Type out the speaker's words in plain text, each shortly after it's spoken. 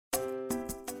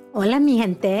Hola, mi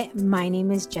gente. My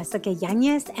name is Jessica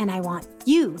Yanez, and I want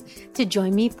you to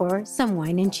join me for some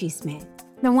Wine and Chisme.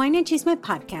 The Wine and Chisme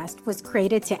podcast was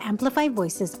created to amplify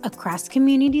voices across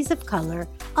communities of color,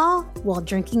 all while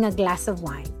drinking a glass of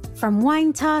wine. From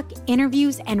wine talk,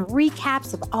 interviews, and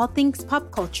recaps of all things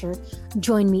pop culture,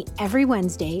 join me every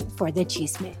Wednesday for the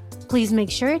Chisme. Please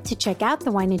make sure to check out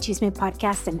the Wine and Chisme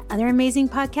podcast and other amazing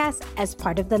podcasts as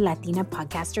part of the Latina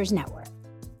Podcasters Network.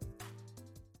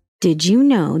 Did you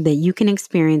know that you can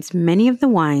experience many of the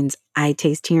wines I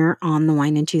taste here on the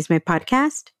Wine and Chisme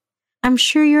podcast? I'm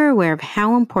sure you're aware of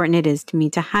how important it is to me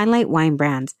to highlight wine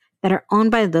brands that are owned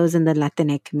by those in the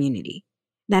Latinx community.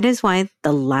 That is why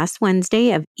the last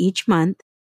Wednesday of each month,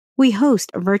 we host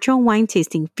a virtual wine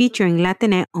tasting featuring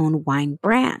Latinx-owned wine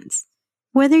brands.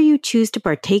 Whether you choose to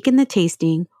partake in the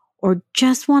tasting or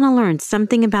just want to learn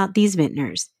something about these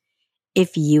vintners,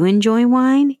 if you enjoy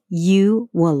wine, you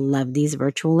will love these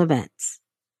virtual events.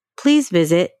 Please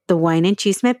visit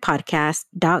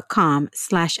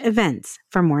thewineandchismepodcast.com/events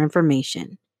for more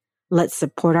information. Let's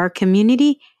support our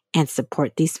community and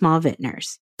support these small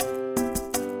vintners.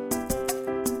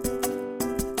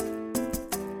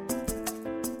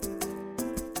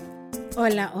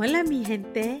 Hola, hola, mi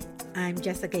gente. I'm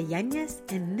Jessica Yanez,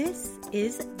 and this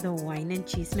is the Wine and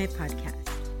Chisme podcast.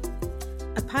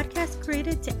 A podcast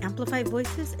created to amplify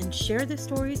voices and share the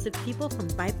stories of people from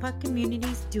BIPOC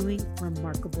communities doing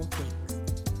remarkable things,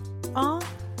 all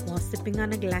while sipping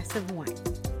on a glass of wine.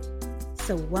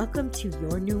 So welcome to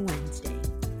your new Wednesday.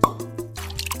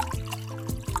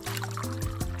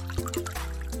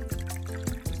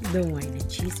 The Wine and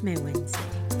Chisme Wednesday.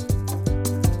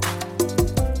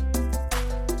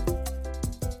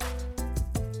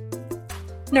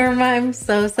 Norma, I'm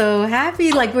so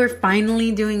happy. Like, we're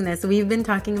finally doing this. We've been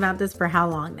talking about this for how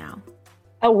long now?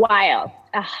 A while,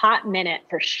 a hot minute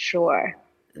for sure.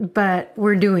 But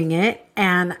we're doing it,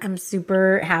 and I'm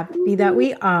super happy that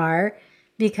we are,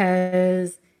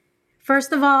 because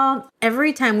first of all,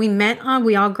 every time we met on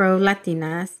We All Grow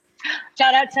Latinas.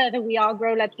 Shout out to the We All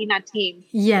Grow Latina team.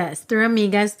 Yes, through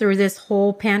Amigas, through this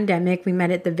whole pandemic. We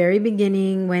met at the very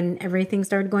beginning when everything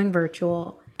started going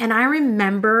virtual. And I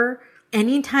remember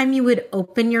anytime you would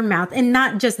open your mouth, and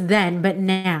not just then, but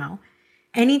now,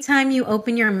 anytime you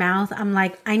open your mouth, I'm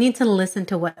like, I need to listen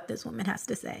to what this woman has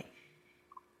to say.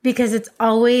 Because it's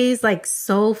always like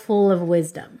so full of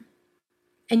wisdom.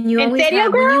 And you always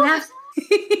have, when you have...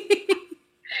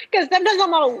 Because sometimes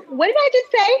I'm like, what did I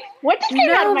just say? What just came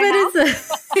out of my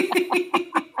mouth?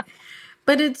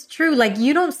 But it's true. Like,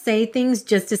 you don't say things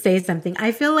just to say something.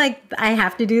 I feel like I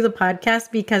have to do the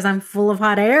podcast because I'm full of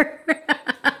hot air.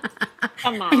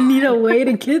 Come on. I need a way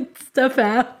to get stuff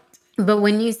out. But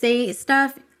when you say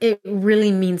stuff, it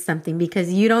really means something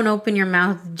because you don't open your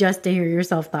mouth just to hear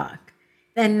yourself talk.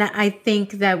 And I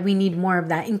think that we need more of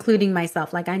that, including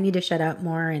myself. Like, I need to shut up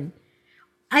more. And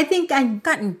I think I've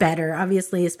gotten better,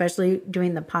 obviously, especially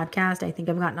doing the podcast. I think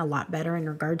I've gotten a lot better in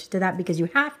regards to that because you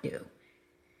have to.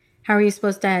 How are you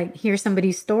supposed to hear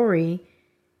somebody's story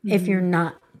if you're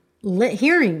not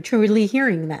truly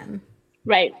hearing them?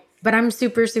 Right. But I'm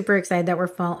super excited that we're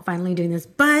finally doing this.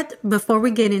 But before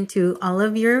we get into all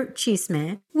of your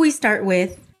chisme, we start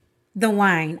with the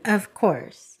wine, of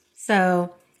course.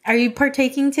 So are you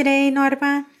partaking today,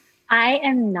 Norma? I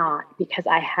am not, because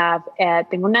I have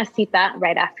tengo una cita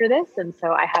right after this. And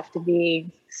so I have to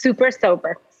be super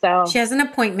sober. So she has an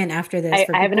appointment after this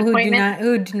for I have an people appointment.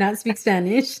 who do not speak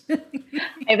Spanish. I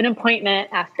have an appointment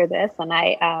after this, and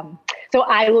so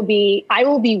I will be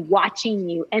watching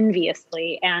you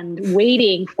enviously and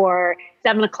waiting for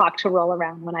 7:00 to roll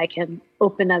around when I can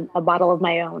open a bottle of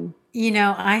my own. You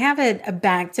know, I have a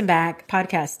back-to-back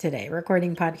podcast today,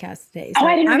 recording podcast today. So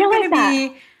I didn't realize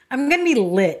that. I'm going to be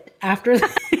lit after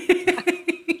that.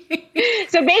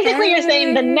 So basically you're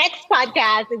saying the next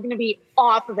podcast is going to be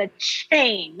off the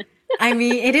chain. I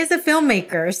mean, it is a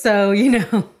filmmaker, so, you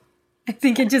know, I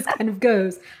think it just kind of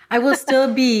goes. I will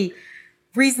still be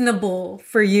reasonable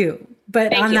for you,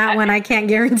 but on that one, I can't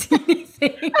guarantee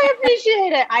anything.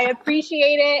 I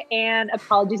appreciate it. And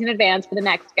apologies in advance for the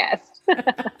next guest.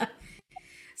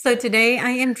 So today I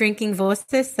am drinking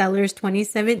Voces Cellars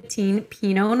 2017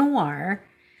 Pinot Noir.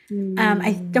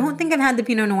 I don't think I've had the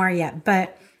Pinot Noir yet,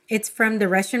 but it's from the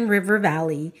Russian River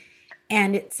Valley.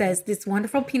 And it says, this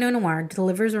wonderful Pinot Noir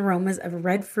delivers aromas of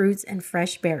red fruits and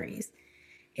fresh berries.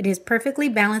 It is perfectly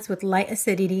balanced with light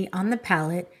acidity on the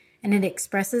palate, and it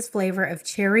expresses flavor of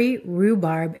cherry,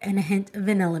 rhubarb, and a hint of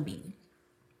vanilla bean.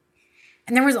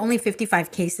 And there was only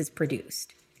 55 cases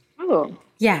produced. Oh.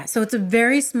 Yeah, so it's a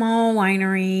very small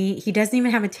winery. He doesn't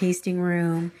even have a tasting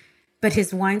room, but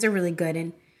his wines are really good.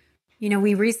 And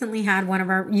We recently had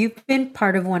you've been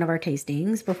part of one of our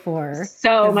tastings before.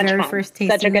 So the much very fun. first tasting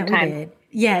Such a good that we time. did.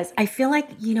 Yes. I feel like,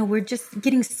 we're just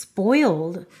getting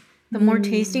spoiled the more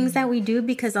tastings that we do,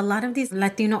 because a lot of these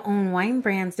Latino owned wine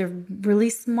brands, they're really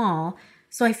small.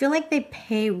 So I feel like they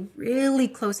pay really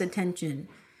close attention.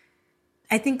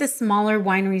 I think the smaller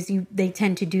wineries, they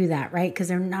tend to do that, right? Because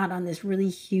they're not on this really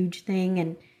huge thing.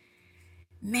 And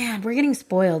man, we're getting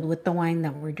spoiled with the wine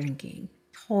that we're drinking.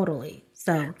 Totally.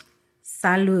 So,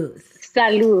 salud.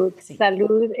 Salud.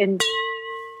 Salud. And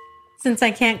since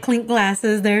I can't clink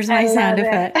glasses, there's my sound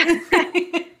effect.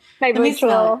 My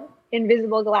virtual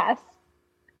invisible glass.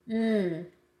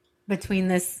 Between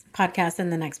this podcast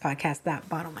and the next podcast, that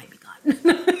bottle might be gone.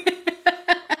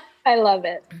 I love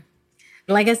it.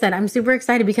 Like I said, I'm super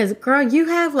excited because, girl, you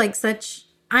have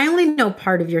I only know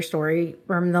part of your story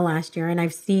from the last year, and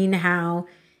I've seen how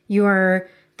you are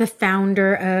the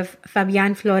founder of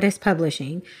Fabian Flores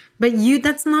Publishing, but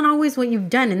that's not always what you've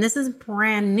done, and this is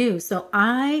brand new. So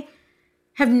I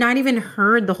have not even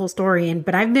heard the whole story,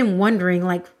 but I've been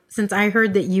wondering, since I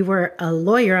heard that you were a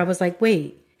lawyer, I was like,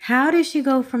 wait, how did she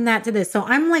go from that to this? So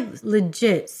I'm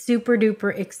legit super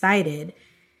duper excited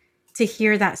to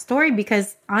hear that story,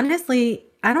 because honestly,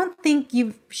 I don't think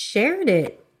you've shared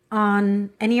it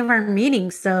on any of our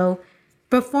meetings. So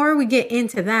before we get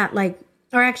into that,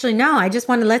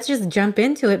 let's just jump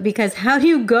into it, because how do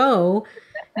you go?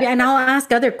 And I'll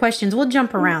ask other questions. We'll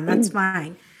jump around. That's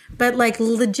fine. But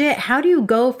legit, how do you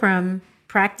go from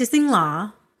practicing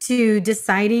law to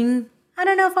deciding, I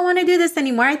don't know if I want to do this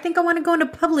anymore. I think I want to go into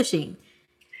publishing.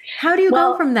 How do you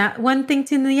go from that one thing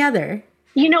to the other?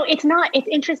 It's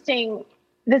interesting.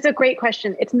 That's a great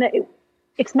question.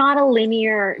 It's not a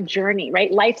linear journey,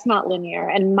 right? Life's not linear.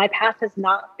 And my path has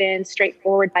not been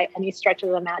straightforward by any stretch of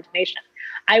the imagination.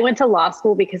 I went to law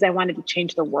school because I wanted to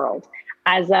change the world.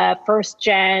 As a first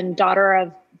gen daughter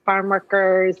of farm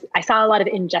workers, I saw a lot of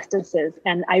injustices,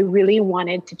 and I really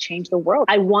wanted to change the world.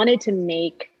 I wanted to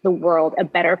make the world a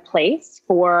better place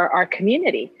for our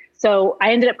community. So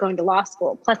I ended up going to law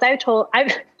school. Plus, I've been told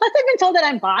that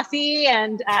I'm bossy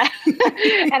and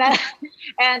and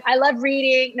I love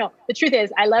reading. No, the truth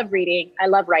is, I love reading. I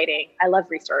love writing. I love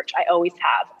research. I always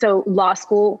have. So law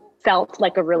school felt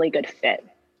like a really good fit.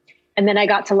 And then I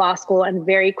got to law school and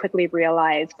very quickly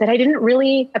realized that I didn't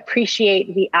really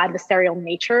appreciate the adversarial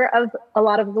nature of a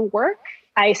lot of the work.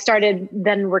 I started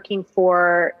then working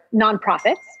for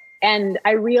nonprofits. And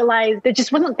I realized it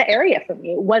just wasn't the area for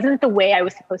me. It wasn't the way I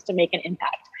was supposed to make an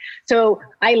impact. So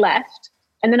I left,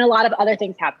 and then a lot of other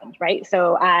things happened, right?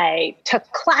 So I took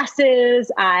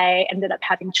classes, I ended up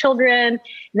having children, and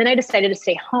then I decided to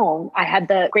stay home. I had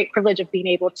the great privilege of being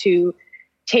able to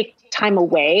take time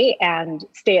away and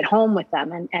stay at home with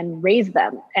them and raise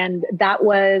them. And that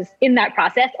was, in that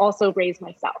process, also raise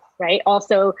myself, right?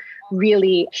 Also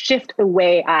really shift the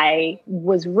way I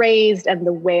was raised and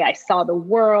the way I saw the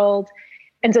world.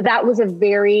 And so that was a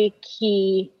very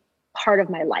key part of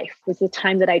my life, was the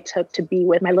time that I took to be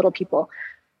with my little people.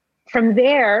 From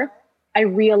there, I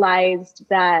realized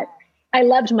that I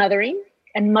loved mothering,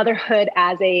 and motherhood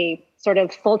as a sort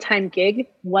of full-time gig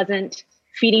wasn't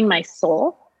feeding my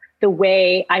soul the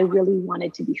way I really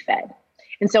wanted to be fed.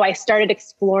 And so I started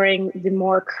exploring the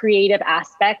more creative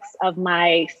aspects of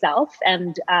myself,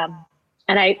 and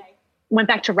I went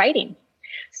back to writing.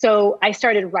 So I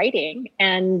started writing,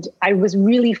 and I was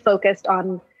really focused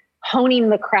on honing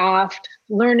the craft,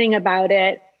 learning about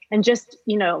it, and just,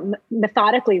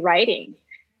 methodically writing.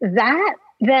 That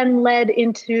then led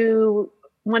into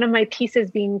one of my pieces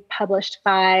being published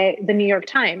by the New York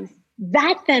Times.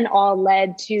 That then all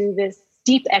led to this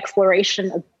deep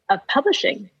exploration of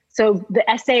publishing. So the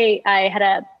essay, I had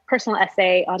a personal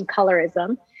essay on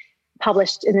colorism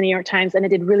published in the New York Times, and it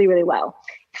did really, really well.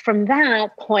 From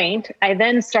that point, I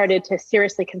then started to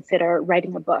seriously consider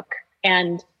writing a book.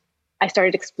 And I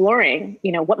started exploring,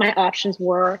 what my options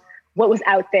were, what was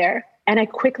out there. And I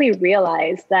quickly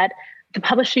realized that the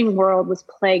publishing world was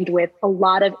plagued with a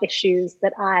lot of issues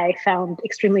that I found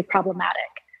extremely problematic.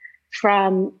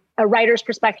 From a writer's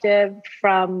perspective,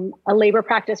 from a labor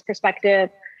practice perspective,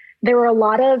 there were a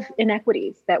lot of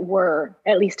inequities that were,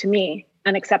 at least to me,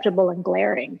 unacceptable and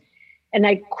glaring. And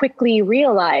I quickly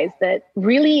realized that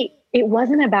really it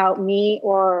wasn't about me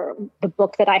or the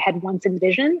book that I had once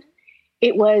envisioned.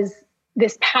 It was,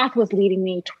 this path was leading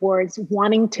me towards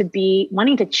wanting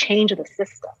to change the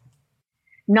system,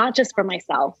 not just for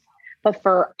myself, but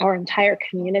for our entire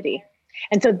community.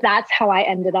 And so that's how I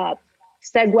ended up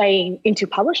segueing into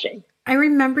publishing. I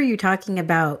remember you talking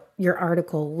about your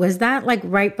article. Was that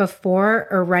right before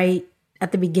or right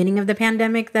at the beginning of the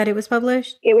pandemic that it was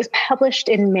published? It was published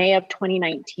in May of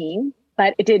 2019,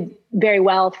 but it did very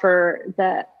well for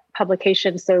the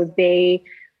publication. So they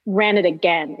ran it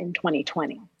again in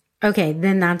 2020. Okay,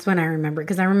 then that's when I remember,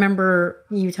 because I remember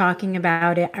you talking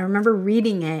about it. I remember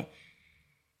reading it.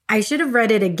 I should have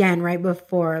read it again right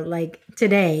before, like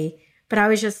today, but I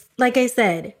was just, like I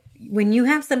said, when you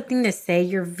have something to say,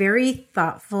 you're very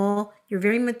thoughtful, you're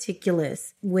very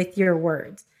meticulous with your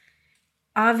words.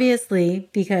 Obviously,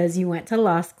 because you went to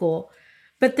law school,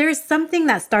 but there's something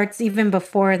that starts even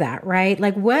before that, right?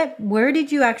 Like where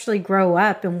did you actually grow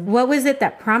up, and what was it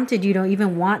that prompted you to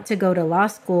even want to go to law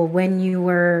school when you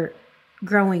were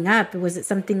growing up? Was it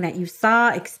something that you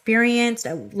saw, experienced?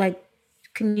 Like,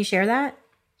 can you share that?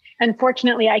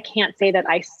 Unfortunately, I can't say that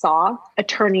I saw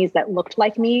attorneys that looked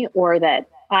like me or that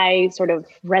I sort of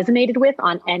resonated with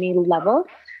on any level.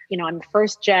 You know, I'm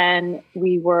first gen.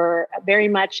 We were very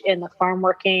much in the farm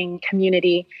working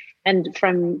community. And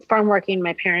from farm working,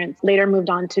 my parents later moved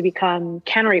on to become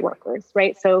cannery workers,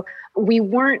 right? So we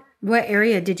weren't. What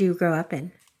area did you grow up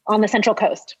in? On the Central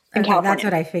Coast in California. That's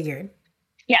what I figured.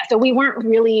 Yeah, so we weren't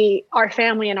really, our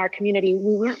family and our community,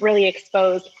 we weren't really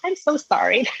exposed. I'm so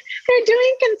sorry. They're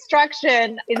doing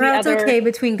construction in Girl, the it's other. Okay.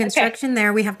 Between construction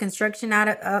there, we have construction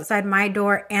outside my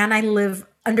door, and I live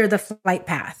under the flight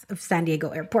path of San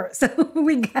Diego Airport. So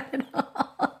we got it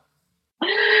all.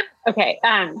 Okay,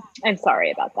 I'm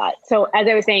sorry about that. So as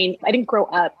I was saying, I didn't grow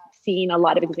up seeing a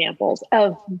lot of examples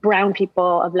of brown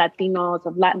people, of Latinos,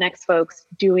 of Latinx folks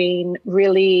doing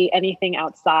really anything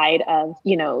outside of,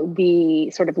 you know, the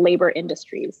sort of labor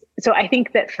industries. So I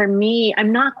think that for me,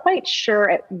 I'm not quite sure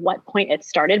at what point it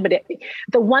started, but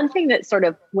the one thing that sort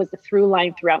of was the through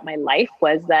line throughout my life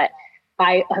was that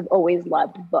I have always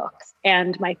loved books.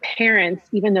 And my parents,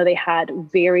 even though they had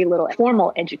very little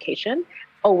formal education,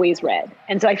 always read.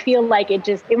 And so I feel like it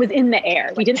was in the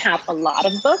air. We didn't have a lot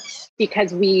of books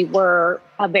because we were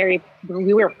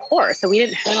poor. So we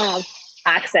didn't have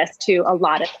access to a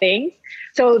lot of things.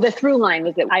 So the through line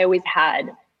was that I always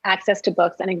had access to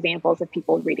books and examples of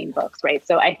people reading books, right?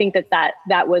 So I think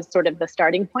that was sort of the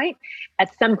starting point. At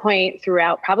some point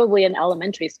throughout, probably in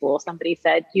elementary school, somebody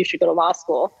said, you should go to law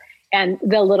school. And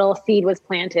the little seed was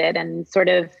planted, and sort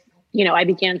of, you know, I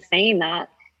began saying that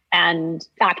and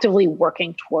actively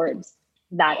working towards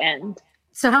that end.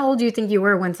 So how old do you think you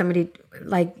were when somebody,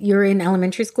 like, you're in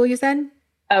elementary school, you said?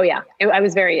 Oh, yeah. I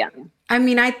was very young. I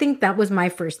mean, I think that was my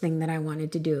first thing that I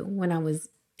wanted to do when I was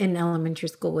in elementary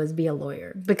school, was be a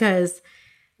lawyer. Because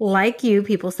like you,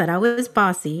 people said I was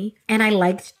bossy, and I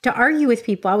liked to argue with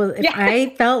people. If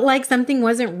I felt like something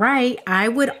wasn't right, I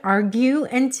would argue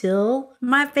until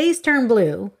my face turned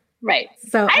blue. Right.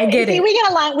 So I get it. We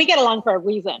get along for a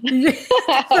reason.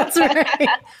 That's right.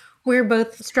 We're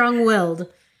both strong-willed.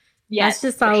 Yes,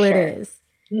 that's just all it is.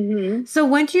 Mm-hmm. So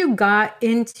once you got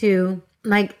into,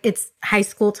 like, it's high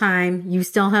school time, you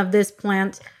still have this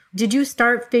plant. Did you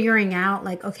start figuring out,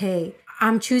 like, okay,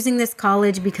 I'm choosing this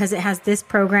college because it has this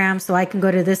program so I can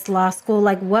go to this law school?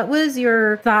 Like, what was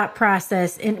your thought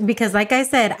process? And because, like I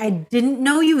said, I didn't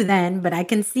know you then, but I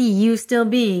can see you still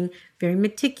being very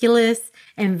meticulous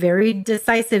and very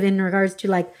decisive in regards to,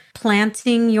 like,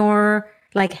 planting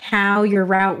how your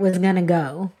route was going to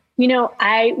go. You know,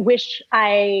 I wish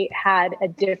I had a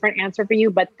different answer for you,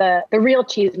 but the real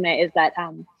chisme is that,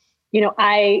 you know,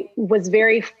 I was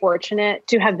very fortunate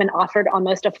to have been offered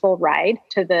almost a full ride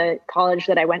to the college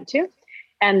that I went to.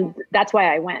 And that's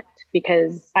why I went,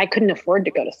 because I couldn't afford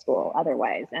to go to school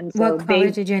otherwise. And so what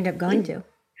college did you end up going to?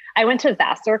 I went to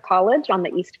Vassar College on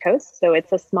the East Coast. So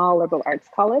it's a small liberal arts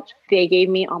college. They gave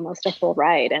me almost a full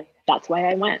ride, and that's why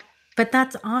I went. But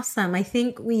that's awesome. I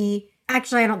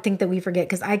don't think that we forget,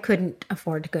 because I couldn't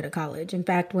afford to go to college. In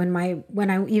fact, when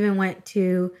I even went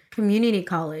to community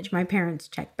college, my parents'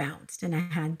 check bounced and I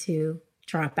had to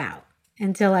drop out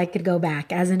until I could go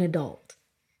back as an adult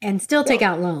and still take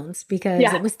out loans, because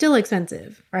it was still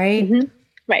expensive, right? Mm-hmm.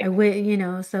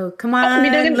 Right. So come on,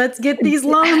 let's get these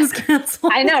loans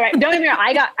canceled. I know, right? Don't get me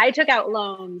wrong. I took out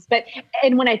loans,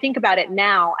 and when I think about it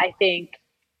now, I think,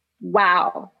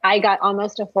 wow, I got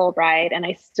almost a full ride and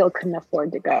I still couldn't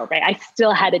afford to go, right? I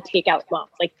still had to take out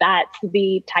loans. Like, that's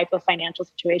the type of financial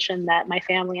situation that my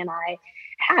family and I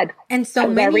had. And so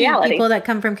many people that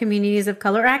come from communities of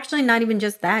color, actually not even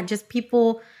just that, just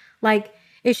people, like,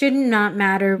 it should not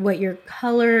matter what your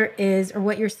color is or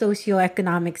what your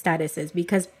socioeconomic status is,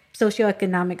 because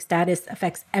socioeconomic status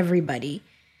affects everybody.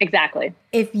 Exactly.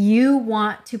 If you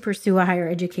want to pursue a higher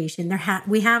education,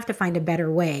 we have to find a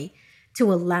better way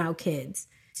to allow kids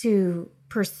to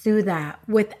pursue that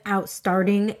without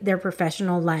starting their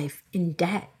professional life in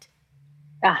debt.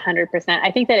 100%.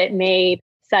 I think that it made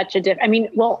such a difference. I mean,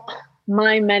 well,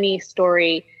 my money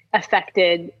story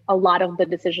affected a lot of the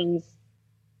decisions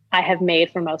I have made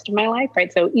for most of my life,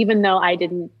 right? So even though I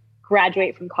didn't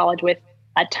graduate from college with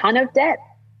a ton of debt,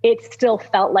 it still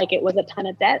felt like it was a ton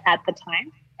of debt at the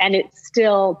time. And it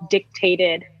still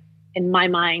dictated, in my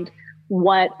mind,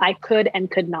 what I could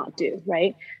and could not do,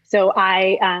 right? So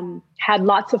I had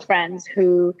lots of friends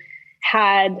who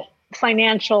had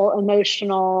financial,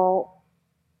 emotional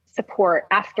support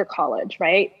after college,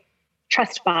 right?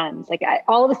 Trust funds. Like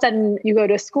all of a sudden you go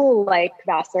to a school like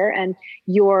Vassar and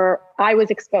I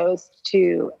was exposed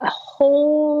to a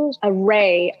whole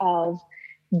array of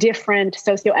different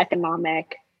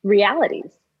socioeconomic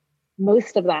realities,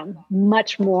 most of them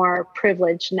much more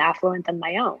privileged and affluent than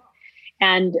my own.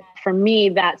 And for me,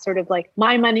 that sort of like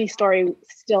my money story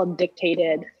still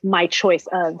dictated my choice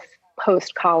of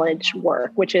post-college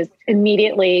work, which is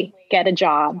immediately get a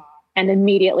job and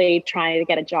immediately try to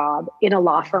get a job in a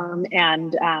law firm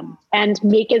and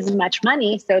make as much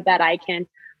money so that I can,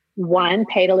 one,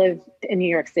 pay to live in New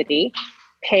York City,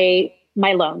 pay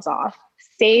my loans off,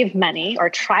 save money or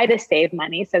try to save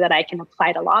money so that I can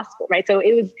apply to law school, right? So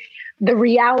it was the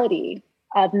reality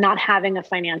of not having a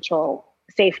financial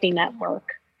safety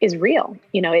network is real.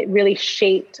 You know, it really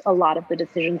shaped a lot of the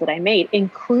decisions that I made,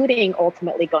 including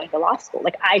ultimately going to law school.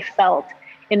 Like I felt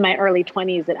in my early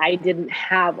 20s that I didn't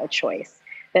have a choice,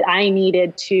 that I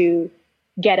needed to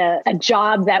get a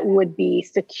job that would be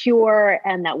secure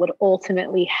and that would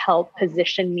ultimately help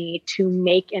position me to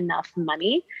make enough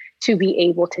money to be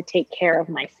able to take care of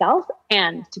myself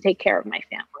and to take care of my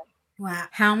family. Wow.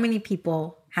 How many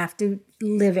people have to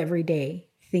live every day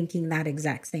thinking that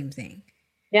exact same thing?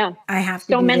 Yeah. I have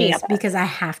to do this because I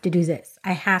have to do this.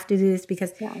 I have to do this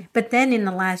because, but then in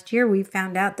the last year, we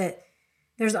found out that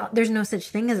there's no such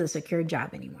thing as a secure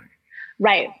job anymore.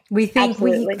 Right. We think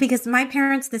because my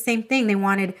parents, the same thing, they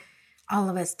wanted all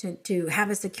of us to have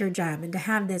a secure job and to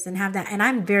have this and have that. And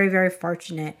I'm very, very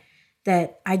fortunate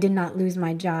that I did not lose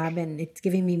my job and it's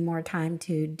giving me more time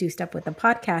to do stuff with the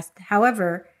podcast.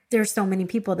 However, there's so many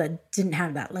people that didn't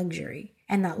have that luxury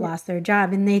and that lost their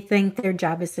job and they think their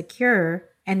job is secure.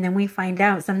 And then we find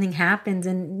out something happens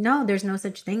and no, there's no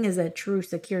such thing as a true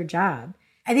secure job.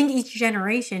 I think each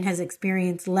generation has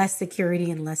experienced less security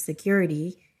and less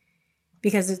security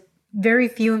because it's very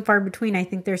few and far between. I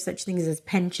think there's such things as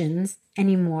pensions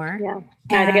anymore. Yeah,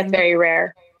 I think it's very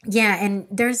rare. Yeah, and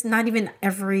there's not even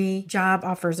every job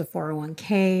offers a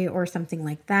 401k or something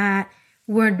like that.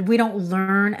 We don't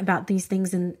learn about these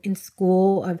things in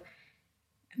school of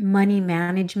money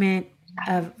management,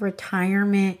 of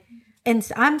retirement. And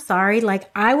I'm sorry,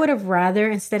 like I would have rather,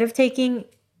 instead of taking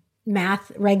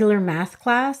regular math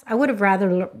class, I would have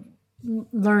rather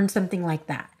learned something like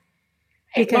that.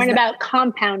 Learn about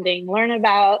compounding, learn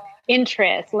about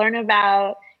interest, learn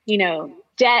about,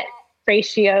 debt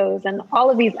ratios and all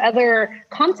of these other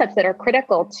concepts that are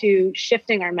critical to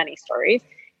shifting our money stories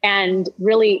and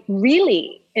really,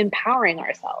 really empowering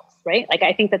ourselves, right? Like,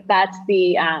 I think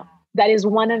that is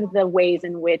one of the ways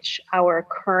in which our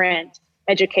current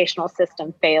educational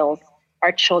system fails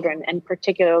our children, and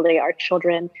particularly our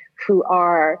children who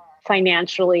are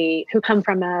who come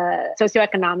from a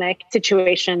socioeconomic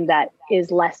situation that is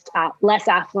less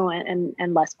affluent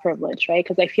and less privileged, right?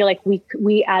 Because I feel like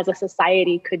we as a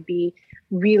society could be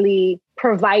really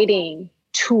providing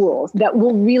tools that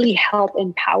will really help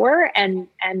empower, and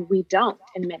we don't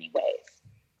in many ways.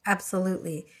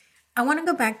 Absolutely. I want to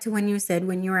go back to when you said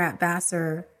when you were at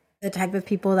Vassar, the type of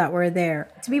people that were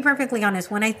there. To be perfectly honest,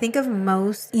 when I think of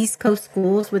most East Coast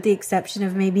schools, with the exception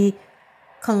of maybe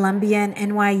Columbia and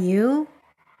NYU,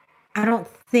 I don't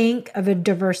think of a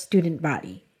diverse student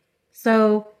body.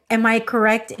 So am I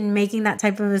correct in making that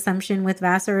type of assumption with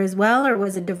Vassar as well? Or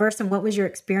was it diverse? And what was your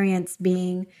experience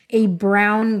being a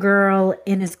brown girl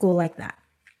in a school like that?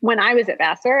 When I was at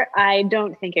Vassar, I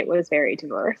don't think it was very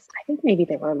diverse. I think maybe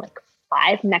there were like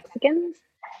 5 Mexicans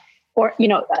or,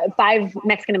 5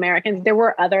 Mexican Americans. There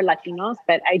were other Latinos,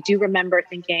 but I do remember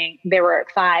thinking there were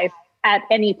 5 at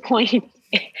any point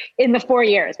in the 4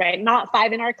 years, right? Not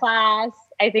 5 in our class.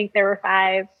 I think there were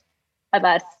 5 of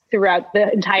us throughout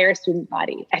the entire student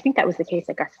body. I think that was the case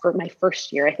for my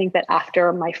first year. I think that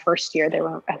after my first year, there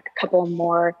were a couple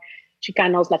more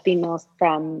Chicanos, Latinos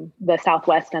from the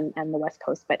Southwest and the West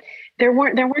Coast, but there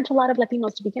weren't a lot of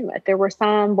Latinos to begin with. There were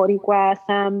some Boricua,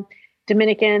 some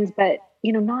Dominicans, but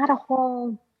there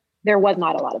was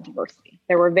not a lot of diversity.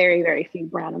 There were very, very few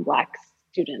brown and black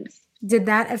students. Did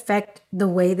that affect the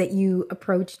way that you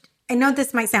approached? I know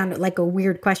this might sound like a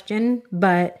weird question,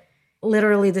 but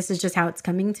literally this is just how it's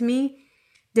coming to me.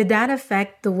 Did that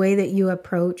affect the way that you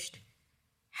approached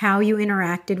how you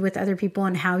interacted with other people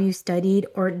and how you studied?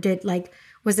 Or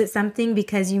was it something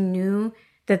because you knew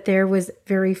that there was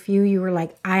very few, you were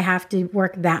like, I have to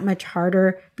work that much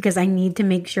harder because I need to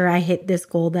make sure I hit this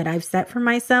goal that I've set for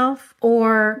myself?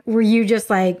 Or were you just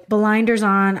like, blinders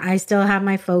on, I still have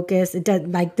my focus. It does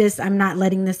like this, I'm not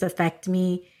letting this affect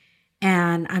me,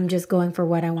 and I'm just going for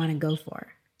what I want to go for?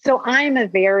 So I'm a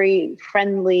very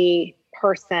friendly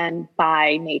person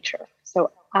by nature.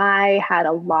 So I had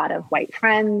a lot of white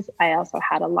friends. I also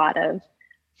had a lot of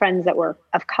friends that were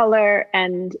of color.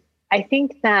 And I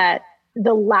think that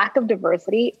the lack of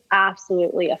diversity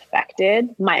absolutely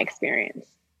affected my experience.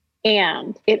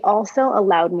 And it also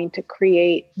allowed me to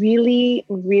create really,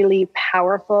 really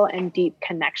powerful and deep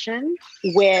connection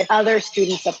with other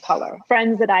students of color,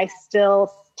 friends that I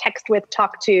still text with,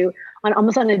 talk to on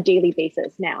almost on a daily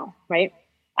basis now, right?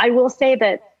 I will say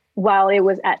that while it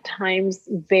was at times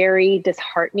very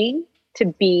disheartening to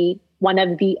be one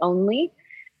of the only,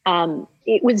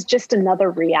 it was just another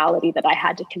reality that I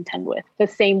had to contend with. The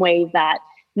same way that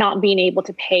not being able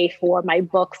to pay for my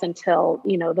books until,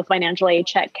 the financial aid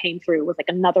check came through was like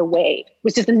another way,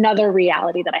 was just another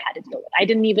reality that I had to deal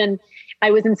with.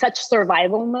 I was in such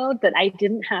survival mode that I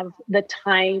didn't have the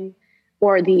time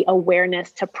or the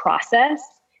awareness to process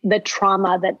the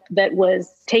trauma that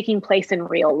was taking place in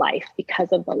real life because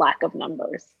of the lack of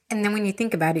numbers. And then when you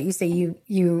think about it, you say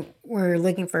you were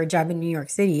looking for a job in New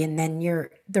York City, and then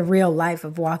the real life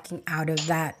of walking out of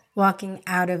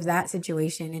that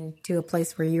situation into a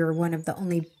place where you're one of the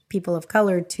only people of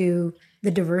color, to the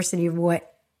diversity of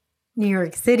what New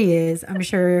York City is. I'm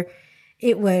sure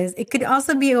it could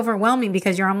also be overwhelming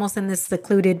because you're almost in this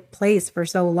secluded place for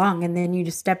so long. And then you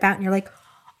just step out and you're like,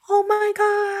 oh my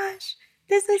gosh,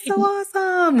 this is so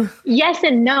awesome. Yes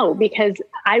and no, because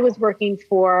I was working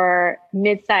for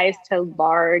mid-sized to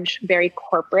large, very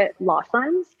corporate law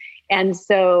firms. And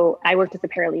so I worked as a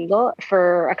paralegal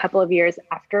for a couple of years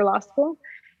after law school.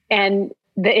 And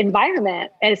the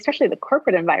environment, and especially the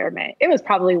corporate environment, it was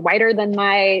probably whiter than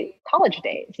my college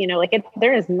days.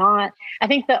 There is not, I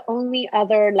think the only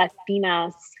other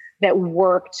Latinas that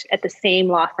worked at the same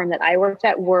law firm that I worked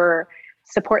at were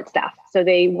support staff. So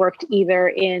they worked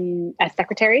either as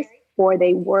secretaries, or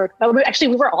they worked, actually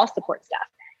we were all support staff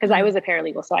because I was a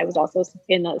paralegal. So I was also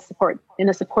in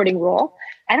a supporting role.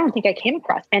 I don't think I came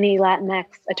across any Latinx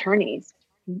attorneys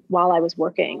while I was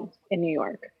working in New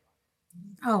York.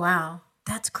 Oh, wow.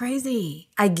 That's crazy.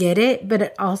 I get it. But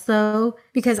it also,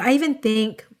 because I even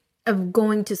think of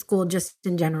going to school just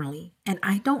in generally, and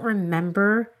I don't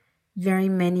remember very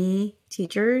many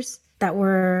teachers that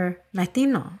were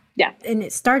Latino. Yeah. And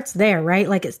it starts there, right?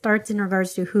 Like it starts in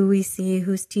regards to who we see,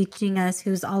 who's teaching us,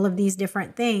 who's all of these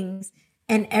different things.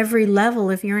 And every level,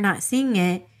 if you're not seeing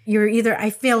it, I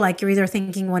feel like you're either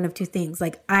thinking one of two things.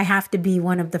 Like, I have to be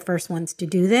one of the first ones to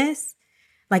do this.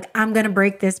 Like, I'm going to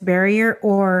break this barrier,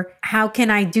 or how can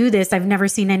I do this? I've never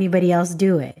seen anybody else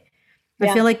do it.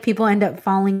 I feel like people end up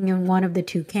falling in one of the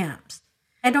two camps.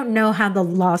 I don't know how the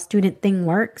law student thing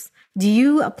works. Do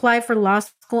you apply for law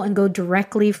school and go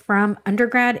directly from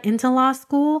undergrad into law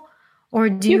school? Or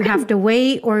do you have to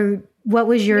wait? Or what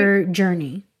was your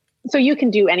journey? So you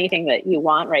can do anything that you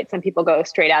want, right? Some people go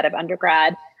straight out of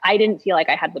undergrad. I didn't feel like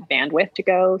I had the bandwidth to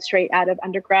go straight out of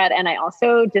undergrad. And I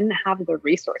also didn't have the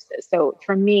resources. So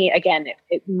for me, again,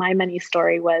 my money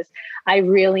story was, I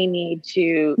really need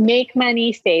to make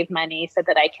money, save money so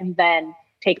that I can then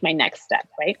take my next step,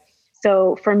 right?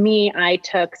 So for me, I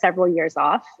took several years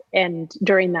off. And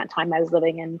during that time, I was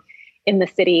living in the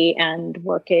city and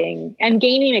working and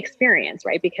gaining experience,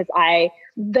 right? Because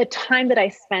the time that I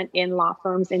spent in law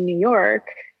firms in New York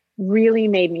really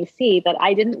made me see that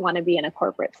I didn't want to be in a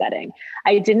corporate setting.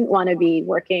 I didn't want to be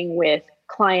working with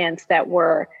clients that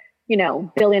were,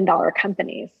 billion-dollar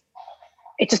companies.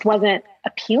 It just wasn't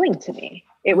appealing to me.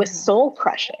 It was soul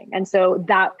crushing. And so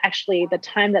that actually, the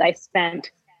time that I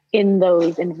spent in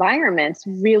those environments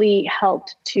really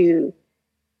helped to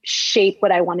shape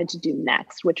what I wanted to do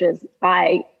next, which is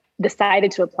I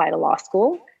decided to apply to law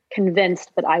school,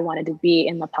 convinced that I wanted to be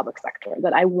in the public sector,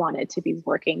 that I wanted to be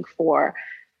working for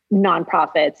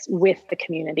nonprofits with the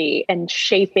community and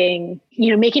shaping,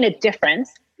 making a difference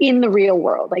in the real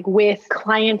world, like with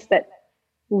clients that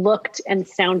looked and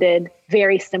sounded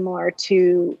very similar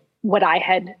to what I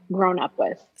had grown up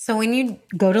with. So when you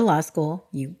go to law school,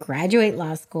 you graduate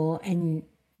law school, and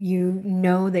you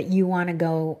know that you want to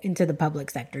go into the public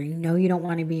sector. You know you don't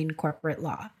want to be in corporate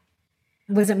law.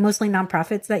 Was it mostly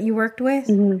nonprofits that you worked with?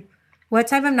 Mm-hmm. What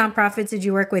type of nonprofits did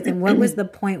you work with? And what was the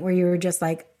point where you were just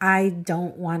like, I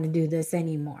don't want to do this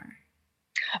anymore?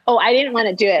 Oh, I didn't want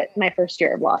to do it my first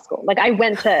year of law school. Like I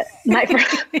went to my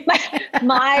first,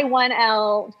 my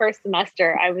 1L first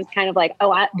semester. I was kind of like,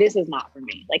 oh, this is not for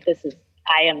me. Like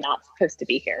I am not supposed to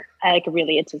be here.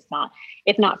 It's just not,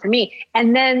 it's not for me.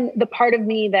 And then the part of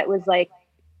me that was like,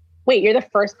 wait, you're the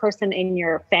first person in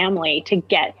your family to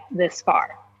get this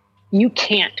far. You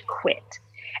can't quit.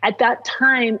 At that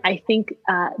time, I think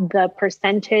the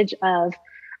percentage of,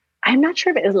 I'm not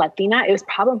sure if it was Latina, it was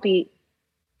probably,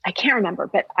 I can't remember,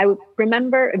 but I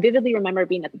vividly remember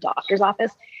being at the doctor's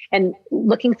office and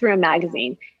looking through a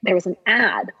magazine. There was an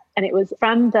ad, and it was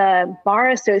from the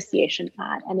Bar Association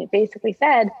ad. And it basically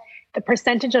said the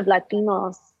percentage of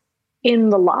Latinos in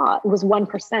the law was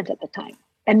 1% at the time.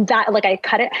 And that, like, I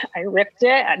cut it, I ripped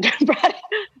it, and brought it,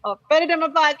 I put it in my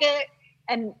pocket.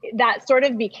 And that sort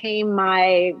of became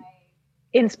my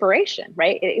inspiration,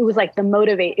 right? It was like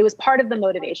it was part of the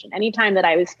motivation. Anytime that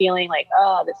I was feeling like,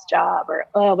 oh, this job, or,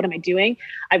 oh, what am I doing?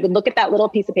 I would look at that little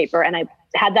piece of paper, and I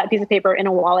had that piece of paper in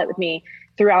a wallet with me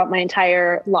throughout my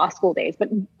entire law school days. But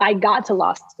I got to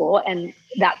law school, and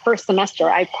that first semester,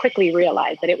 I quickly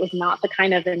realized that it was not the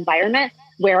kind of environment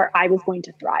where I was going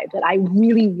to thrive, that I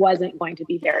really wasn't going to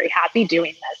be very happy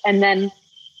doing this. And then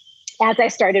as I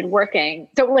started working,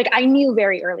 so like I knew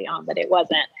very early on that it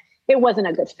wasn't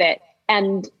a good fit.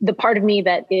 And the part of me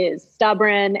that is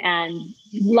stubborn and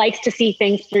likes to see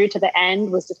things through to the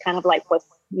end was just kind of like, pues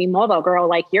ni modo, girl,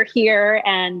 like you're here.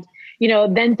 And,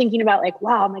 then thinking about like,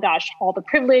 wow, oh my gosh, all the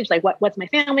privilege, like what's my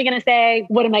family going to say?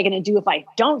 What am I going to do if I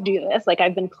don't do this? Like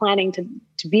I've been planning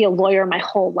to be a lawyer my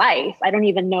whole life. I don't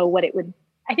even know what it would,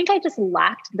 I think I just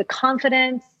lacked the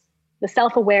confidence, the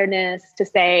self-awareness to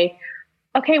say,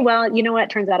 okay, well, you know what?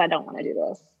 Turns out I don't want to do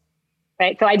this.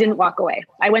 Right. So I didn't walk away.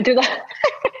 I went through the,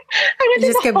 you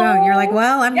just kept going. You're like,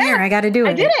 well, I'm here. I got to do it.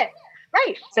 I did it.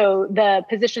 Right. So the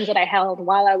positions that I held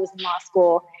while I was in law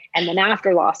school and then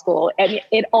after law school, and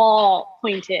it all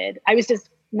pointed, I was just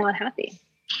not happy.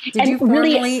 Did you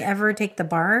formally ever take the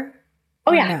bar?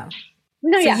 Oh, yeah.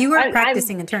 No, so you were a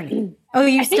practicing attorney. Oh,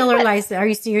 you still are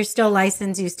licensed. You're still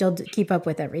licensed. You still keep up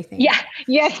with everything. Yeah.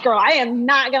 Yes, girl. I am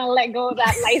not going to let go of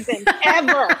that license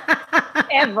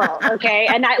ever. Okay.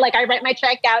 And I write my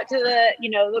check out to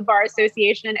the Bar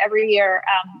Association every year.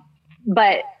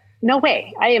 But no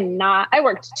way. I am not. I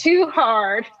worked too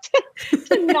hard to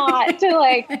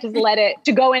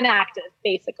go inactive,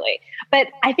 basically. But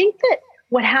I think that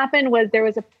what happened was there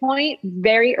was a point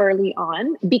very early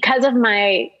on, because of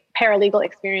my paralegal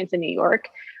experience in New York,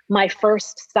 my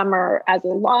first summer as a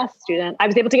law student, I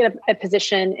was able to get a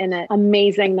position in an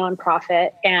amazing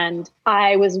nonprofit. And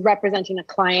I was representing a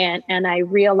client, and I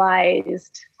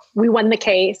realized I won the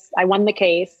case.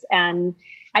 And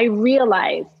I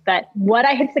realized that what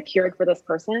I had secured for this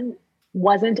person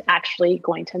wasn't actually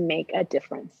going to make a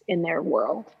difference in their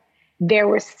world. There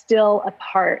was still a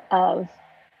part of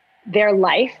their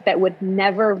life that would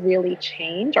never really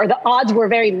change, or the odds were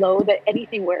very low that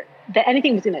anything was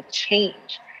going to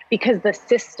change, because the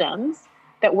systems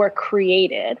that were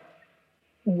created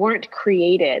weren't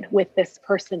created with this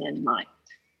person in mind.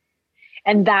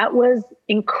 And that was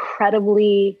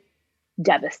incredibly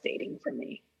devastating for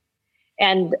me.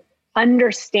 And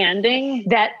understanding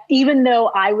that even though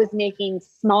I was making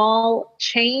small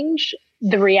change,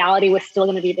 the reality was still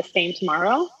going to be the same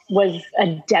tomorrow was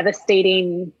a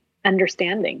devastating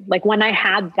understanding. Like when I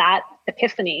had that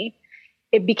epiphany,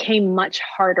 it became much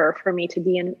harder for me to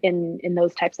be in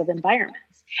those types of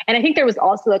environments. And I think there was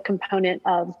also a component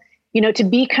of, to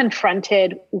be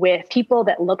confronted with people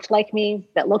that looked like me,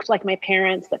 that looked like my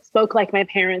parents, that spoke like my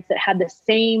parents, that had the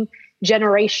same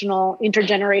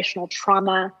intergenerational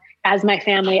trauma as my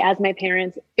family, as my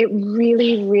parents. It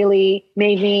really, really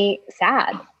made me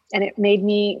sad. And it made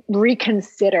me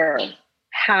reconsider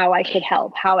how I could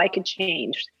help, how I could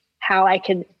change, how I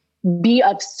could be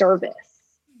of service.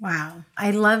 Wow.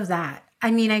 I love that. I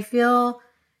mean, I feel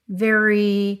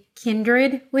very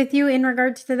kindred with you in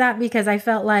regards to that, because I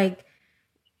felt like,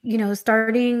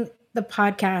 starting the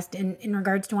podcast in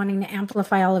regards to wanting to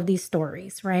amplify all of these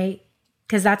stories, right?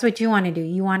 Because that's what you want to do.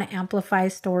 You want to amplify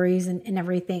stories and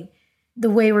everything. The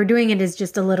way we're doing it is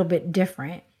just a little bit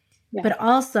different. Yeah. But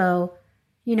also,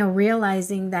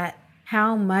 realizing that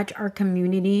how much our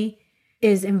community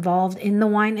is involved in the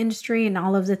wine industry and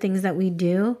all of the things that we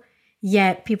do,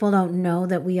 yet people don't know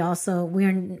that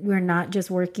we're not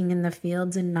just working in the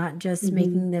fields and not just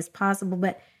making this possible,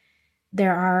 but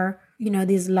there are,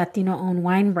 these Latino-owned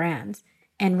wine brands,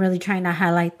 and really trying to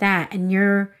highlight that. And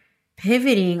you're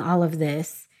pivoting all of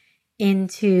this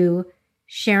into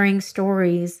sharing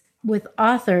stories with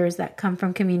authors that come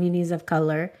from communities of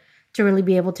color to really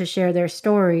be able to share their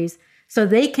stories so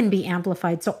they can be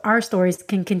amplified, so our stories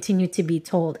can continue to be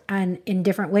told and in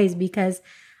different ways. Because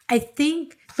I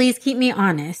think, please keep me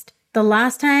honest, the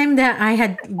last time that I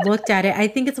had looked at it, I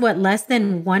think it's less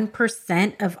than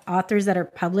 1% of authors that are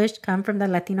published come from the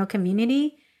Latino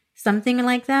community, something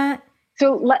like that.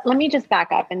 So let me just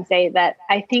back up and say that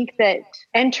I think that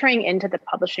entering into the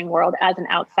publishing world as an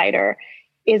outsider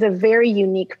is a very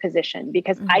unique position,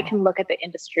 because I can look at the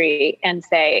industry and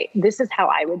say, this is how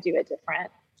I would do it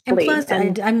differently. And plus,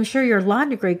 I'm sure your law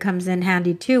degree comes in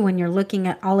handy too when you're looking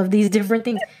at all of these different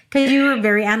things, because you are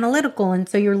very analytical. And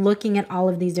so you're looking at all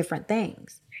of these different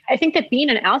things. I think that being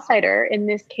an outsider in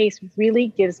this case really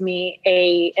gives me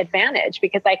a advantage,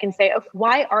 because I can say, oh,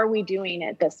 why are we doing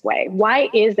it this way? Why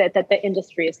is it that the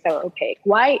industry is so opaque?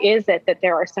 Why is it that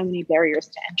there are so many barriers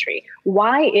to entry?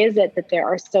 Why is it that there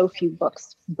are so few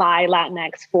books by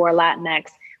Latinx for Latinx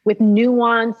with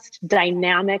nuanced,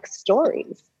 dynamic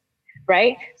stories?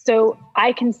 Right? So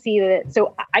I can see that.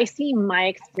 So I see my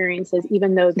experiences,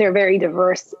 even though they're very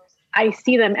diverse, I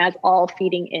see them as all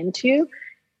feeding into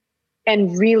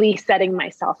and really setting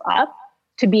myself up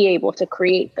to be able to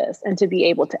create this and to be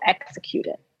able to execute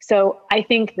it. So I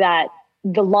think that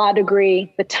the law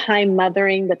degree, the time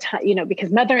mothering,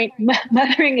 because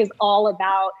mothering is all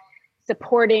about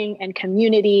supporting and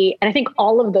community. And I think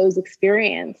all of those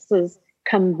experiences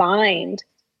combined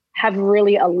have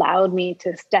really allowed me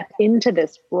to step into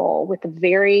this role with a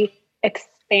very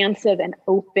expansive and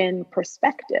open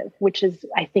perspective, which is,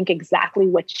 I think, exactly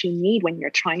what you need when you're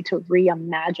trying to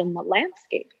reimagine the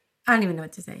landscape. I don't even know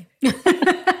what to say.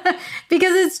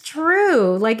 Because it's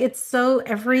true. Like, it's so,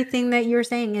 everything that you're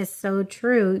saying is so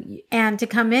true. And to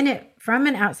come in it from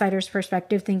an outsider's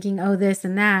perspective, thinking, oh, this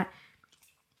and that,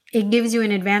 it gives you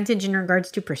an advantage in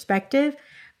regards to perspective,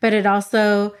 but it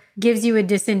also gives you a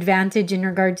disadvantage in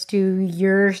regards to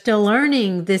you're still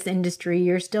learning this industry.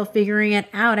 You're still figuring it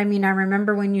out. I mean, I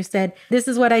remember when you said, this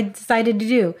is what I decided to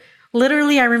do.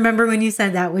 Literally, I remember when you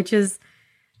said that, which is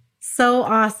so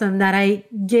awesome that I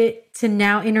get to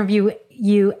now interview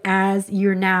you as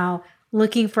you're now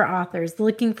looking for authors,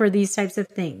 looking for these types of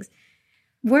things.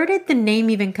 Where did the name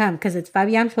even come? Because it's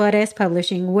Fabian Flores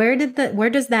Publishing. Where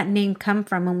does that name come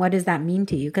from, and what does that mean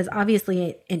to you? Because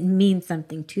obviously it means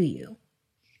something to you.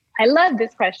 I love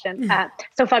this question.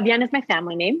 So Fabian is my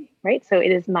family name, right? So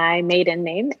it is my maiden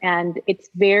name. And it's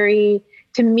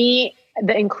to me,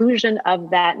 the inclusion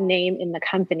of that name in the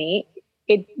company,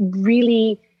 it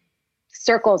really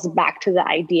circles back to the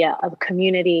idea of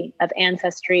community, of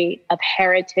ancestry, of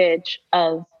heritage,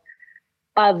 of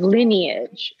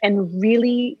lineage, and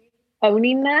really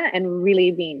owning that and really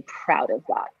being proud of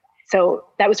that. So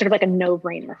that was sort of like a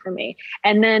no-brainer for me.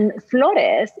 And then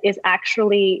Flores is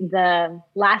actually the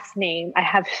last name. I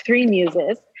have 3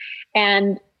 muses.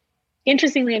 And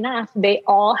interestingly enough, they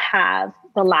all have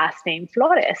the last name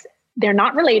Flores. They're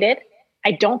not related.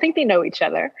 I don't think they know each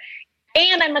other.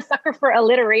 And I'm a sucker for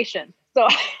alliteration. So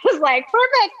I was like,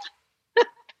 perfect.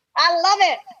 I love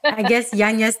it. I guess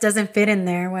Yañez doesn't fit in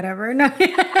there, whatever. No.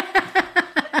 It's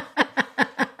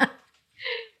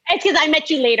because I met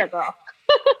you later, girl.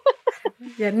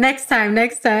 Yeah, next time.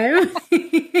 It's for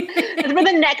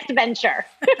the next venture.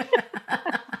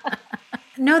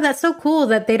 No, that's so cool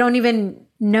that they don't even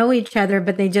know each other,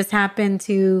 but they just happen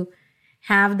to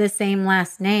have the same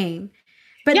last name.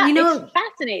 But yeah, it's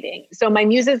fascinating. So my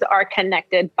muses are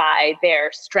connected by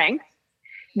their strength.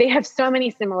 They have so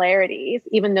many similarities,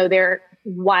 even though they're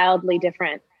wildly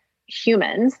different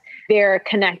humans. They're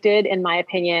connected, in my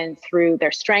opinion, through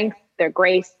their strength, their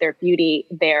grace, their beauty,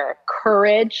 their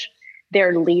courage,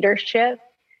 their leadership.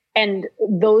 And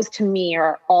those to me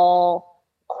are all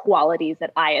qualities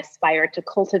that I aspire to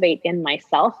cultivate in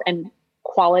myself, and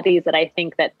qualities that I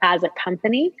think that as a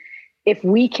company, if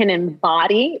we can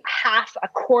embody half, a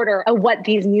quarter of what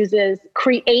these muses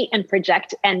create and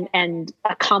project and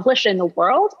accomplish in the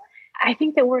world, I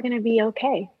think that we're going to be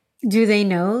okay. Do they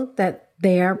know that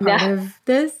they are part of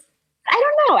this? I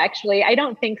don't know, actually. I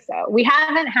don't think so. We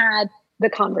haven't had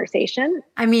the conversation.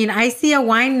 I mean, I see a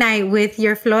wine night with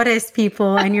your Flores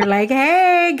people and you're like,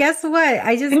 hey, guess what?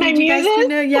 I just need you guys to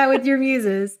know. Yeah, with your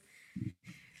muses.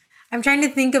 I'm trying to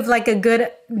think of like a good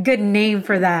name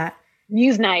for that.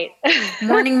 Muse night.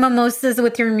 Morning mimosas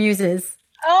with your muses.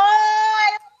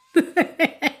 Oh,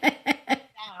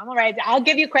 I'm all right. I'll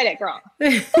give you credit, girl.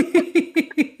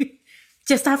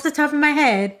 Just off the top of my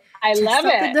head. I love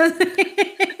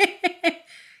it.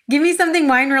 Give me something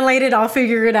wine related. I'll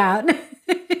figure it out.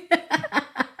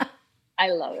 I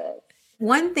love it.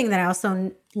 One thing that I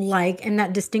also like and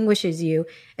that distinguishes you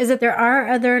is that there are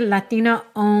other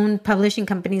Latina-owned publishing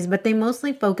companies, but they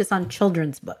mostly focus on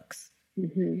children's books.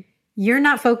 Mm-hmm. you're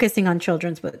not focusing on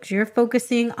children's books. You're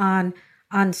focusing on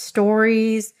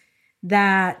stories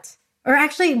that, or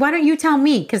actually, why don't you tell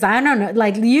me? Because I don't know.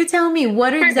 Like, you tell me,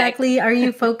 what exactly are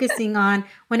you focusing on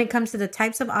when it comes to the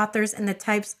types of authors and the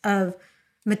types of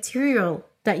material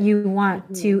that you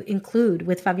want to include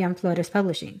with Fabian Flores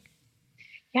Publishing?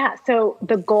 Yeah. So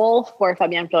the goal for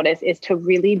Fabian Flores is to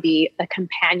really be a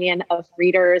companion of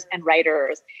readers and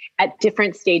writers at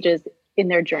different stages in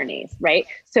their journeys, right?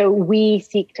 So we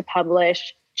seek to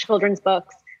publish children's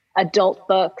books, adult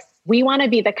books. We want to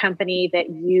be the company that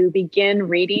you begin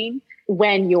reading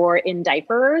when you're in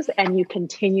diapers and you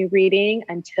continue reading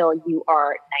until you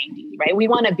are 90, right? We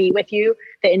want to be with you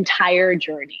the entire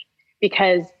journey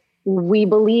because we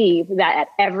believe that at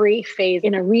every phase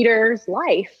in a reader's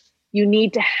life, you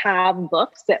need to have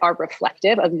books that are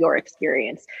reflective of your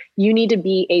experience. You need to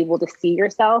be able to see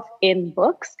yourself in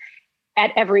books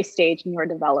at every stage in your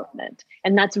development.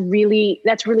 And that's really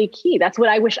key. That's what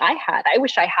I wish I had. I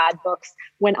wish I had books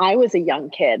when I was a young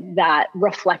kid that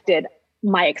reflected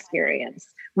my experience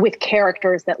with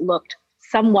characters that looked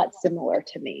somewhat similar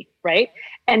to me, right?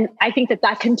 And I think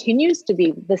that continues to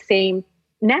be the same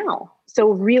now.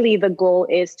 So really the goal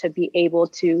is to be able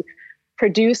to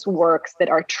produce works that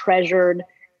are treasured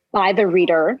by the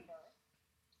reader,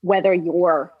 whether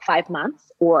you're 5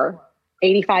 months or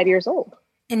 85 years old.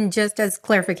 And just as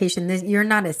clarification, you're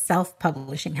not a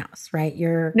self-publishing house, right?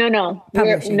 You're no,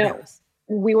 publishing house.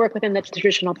 We work within the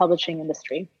traditional publishing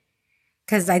industry.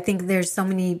 Because I think there's so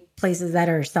many places that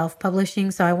are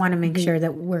self-publishing. So I want to make sure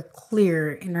that we're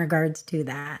clear in regards to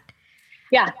that.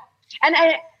 Yeah. And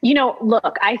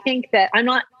look, I think that I'm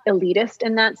not elitist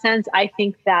in that sense. I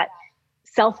think that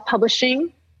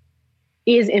self-publishing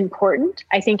is important.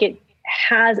 I think it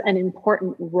has an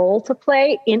important role to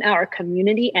play in our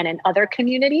community and in other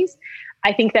communities.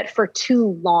 I think that for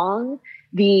too long,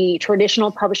 the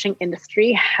traditional publishing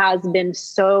industry has been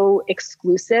so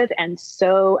exclusive and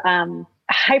so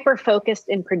hyper-focused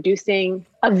in producing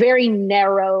a very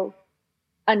narrow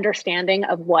understanding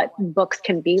of what books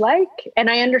can be like. And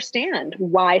I understand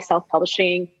why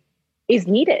self-publishing is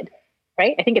needed,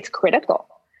 right? I think it's critical.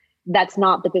 That's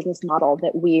not the business model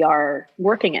that we are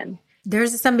working in.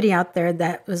 There's somebody out there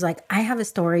that was like, I have a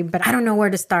story, but I don't know where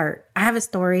to start. I have a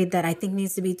story that I think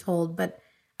needs to be told, but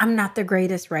I'm not the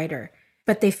greatest writer.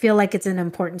 But they feel like it's an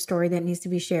important story that needs to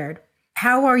be shared.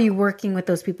 How are you working with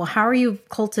those people? How are you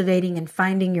cultivating and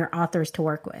finding your authors to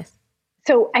work with?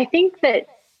 So I think that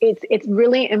it's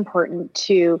really important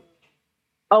to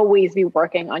always be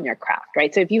working on your craft,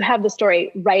 right? So if you have the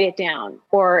story, write it down.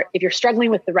 Or if you're struggling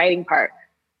with the writing part,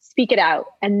 speak it out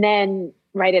and then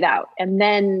write it out and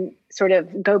then sort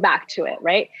of go back to it,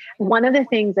 right? One of the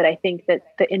things that I think that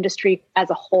the industry as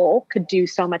a whole could do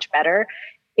so much better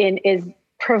in is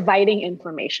providing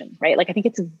information, right? Like I think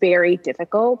it's very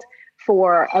difficult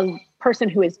for a person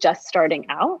who is just starting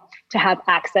out to have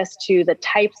access to the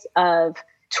types of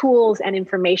tools and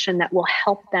information that will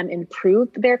help them improve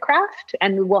their craft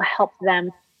and will help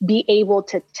them be able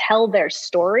to tell their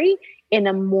story in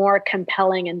a more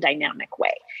compelling and dynamic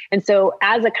way. And so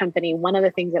as a company, one of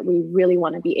the things that we really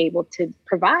want to be able to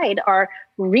provide are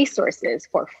resources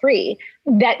for free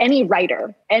that any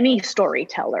writer, any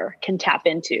storyteller can tap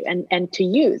into and to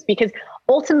use. Because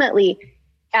ultimately,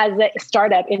 as a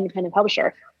startup independent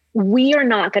publisher, we are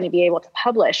not going to be able to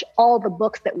publish all the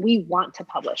books that we want to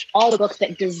publish, all the books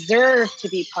that deserve to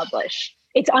be published.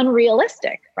 It's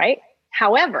unrealistic, right?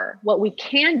 However, what we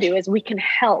can do is we can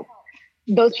help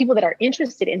those people that are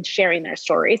interested in sharing their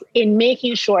stories in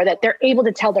making sure that they're able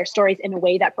to tell their stories in a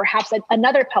way that perhaps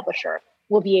another publisher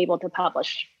will be able to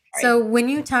publish. Right? So when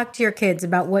you talk to your kids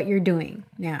about what you're doing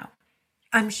now,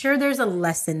 I'm sure there's a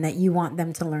lesson that you want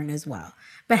them to learn as well.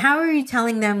 But how are you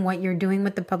telling them what you're doing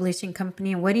with the publishing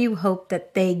company? And what do you hope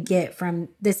that they get from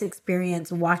this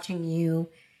experience watching you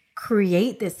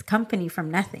create this company from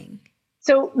nothing?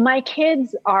 So my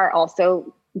kids are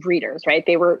also readers, right?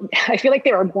 I feel like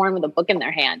they were born with a book in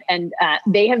their hand, and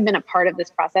they have been a part of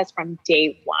this process from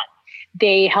day one.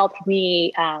 They helped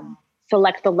me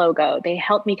select the logo. They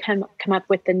helped me come up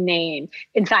with the name.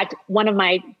 In fact, one of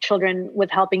my children was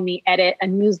helping me edit a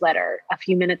newsletter a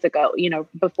few minutes ago,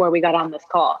 before we got on this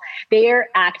call. They are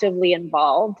actively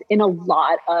involved in a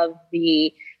lot of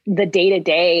the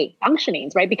day-to-day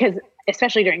functionings, right? Because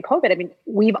especially during COVID, I mean,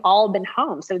 we've all been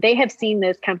home. So they have seen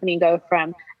this company go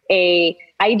from a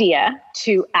idea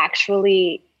to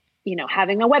actually,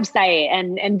 having a website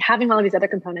and having all of these other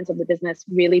components of the business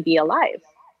really be alive.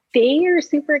 They are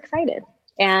super excited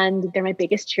and they're my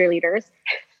biggest cheerleaders.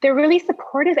 They're really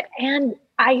supportive. And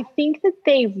I think that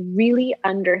they really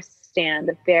understand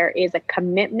that there is a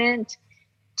commitment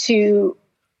to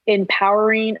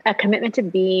empowering, a commitment to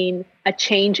being a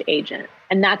change agent.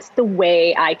 And that's the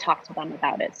way I talk to them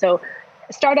about it. So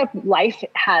startup life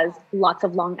has lots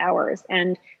of long hours.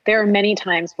 And there are many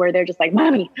times where they're just like,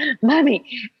 mommy.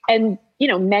 And,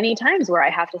 many times where I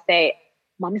have to say,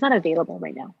 mommy's not available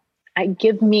right now.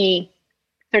 Give me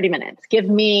 30 minutes, give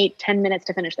me 10 minutes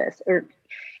to finish this.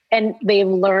 And they've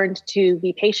learned to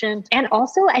be patient. And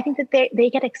also I think that they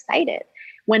get excited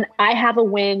when I have a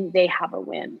win, they have a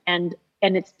win. And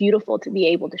it's beautiful to be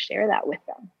able to share that with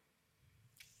them.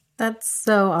 That's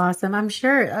so awesome. I'm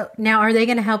sure. Now, are they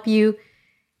going to help you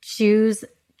choose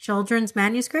children's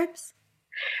manuscripts?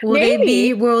 Will they be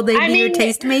your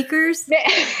tastemakers?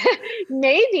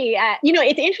 Maybe.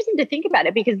 It's interesting to think about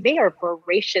it because they are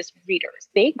voracious readers.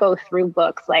 They go through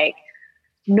books like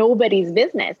nobody's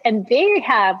business, and they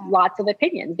have lots of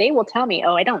opinions. They will tell me,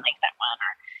 oh, I don't like that one.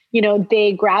 Or,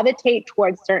 they gravitate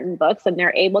towards certain books and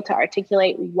they're able to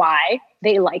articulate why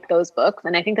they like those books.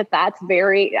 And I think that that's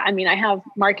I have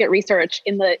market research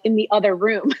in the other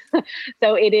room.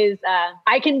 So it is,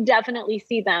 I can definitely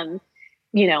see them,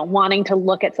 wanting to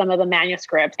look at some of the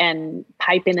manuscripts and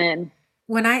piping in.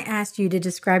 When I asked you to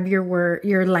describe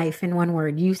your life in one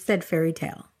word, you said fairy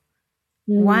tale.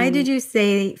 Why did you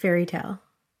say fairy tale?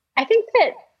 I think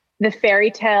that the fairy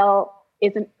tale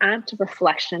is an act of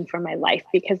reflection for my life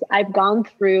because I've gone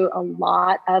through a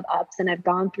lot of ups and I've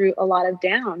gone through a lot of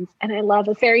downs, and I love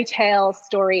a fairy tale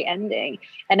story ending.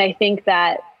 And I think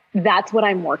that that's what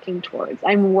I'm working towards.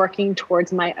 I'm working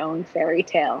towards my own fairy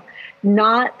tale, and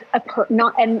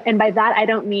by that I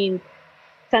don't mean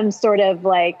some sort of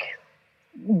like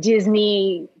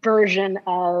Disney version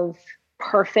of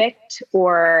perfect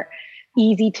or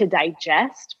easy to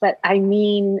digest, but I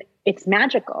mean it's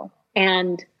magical.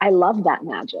 And I love that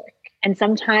magic. And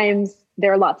sometimes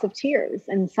there are lots of tears,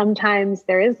 and sometimes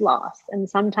there is loss, and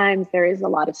sometimes there is a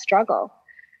lot of struggle.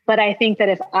 But I think that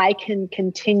if I can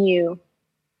continue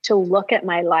to look at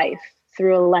my life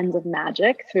through a lens of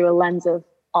magic, through a lens of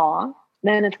awe,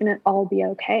 then it's going to all be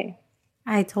okay.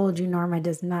 I told you Norma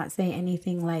does not say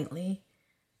anything lightly.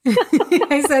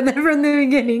 I said that from the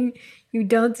beginning. You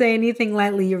don't say anything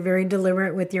lightly. You're very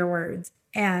deliberate with your words.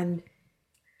 And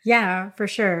yeah, for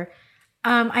sure.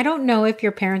 I don't know if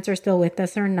your parents are still with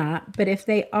us or not, but if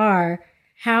they are,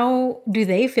 how do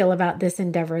they feel about this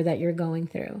endeavor that you're going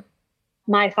through?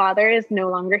 My father is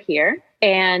no longer here,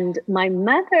 and my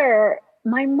mother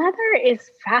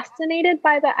is fascinated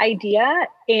by the idea.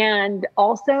 And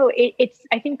also it's,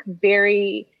 I think,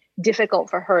 very difficult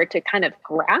for her to kind of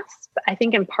grasp. I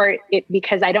think in part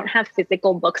because I don't have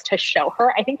physical books to show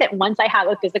her. I think that once I have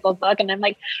a physical book and I'm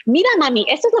like, mira mami,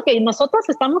 esto es lo que nosotros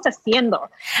estamos haciendo.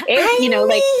 Felicidades.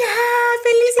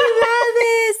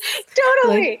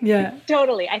 Totally.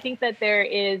 Totally. I think that there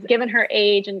is, given her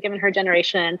age and given her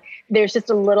generation, there's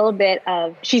just a little bit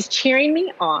of, she's cheering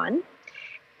me on.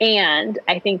 And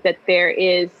I think that there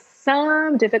is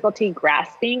some difficulty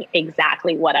grasping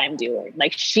exactly what I'm doing.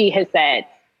 Like she has said,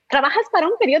 ¿trabajas para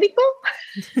un periódico?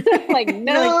 Like,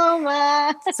 no,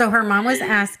 Ma. So her mom was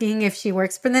asking if she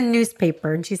works for the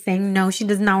newspaper, and she's saying, no, she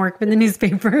does not work for the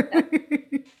newspaper.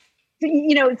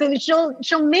 So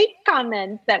she'll make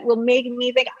comments that will make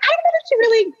me think, I don't know if she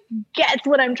really gets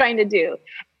what I'm trying to do.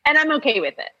 And I'm okay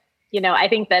with it. I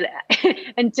think that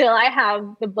until I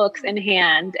have the books in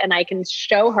hand and I can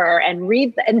show her and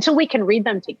read, until we can read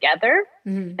them together,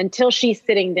 until she's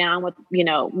sitting down with,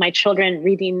 my children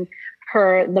reading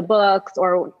her the books,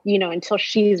 or until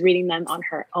she's reading them on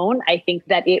her own, I think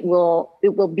that it will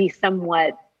be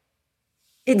somewhat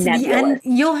nebulous. And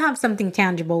you'll have something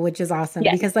tangible, which is awesome.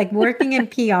 Yes. Because like working in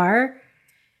PR,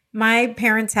 my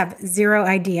parents have zero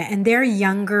idea, and they're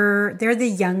the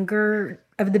younger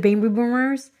of the baby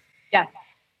boomers. Yeah.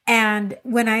 And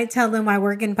when I tell them I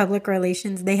work in public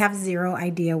relations, they have zero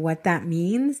idea what that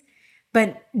means.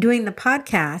 But doing the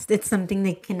podcast, it's something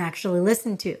they can actually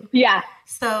listen to. Yeah.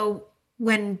 So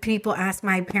when people ask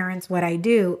my parents what I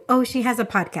do, oh, she has a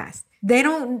podcast. They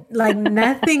don't like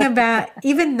nothing about,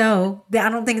 even though I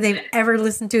don't think they've ever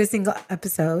listened to a single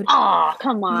episode. Oh,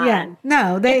 come on. Yeah.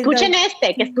 No. Escuchen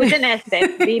este.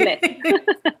 Dile.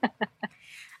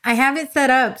 I have it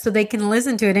set up so they can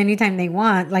listen to it anytime they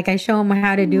want. Like I show them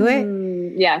how to do it.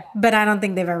 Yeah. But I don't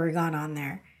think they've ever gone on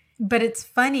there. But it's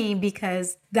funny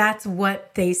because that's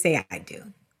what they say I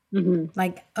do. Mm-hmm.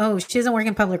 Like, oh, she doesn't work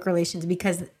in public relations,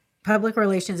 because public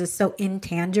relations is so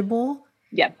intangible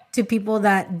to people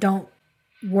that don't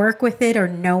work with it or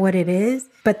know what it is.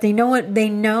 But they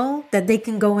know that they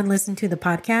can go and listen to the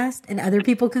podcast, and other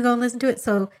people can go and listen to it.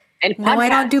 So no, I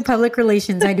don't do public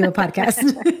relations. I do a podcast.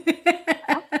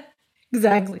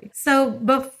 Exactly. So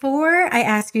before I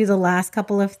ask you the last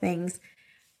couple of things,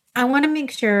 I want to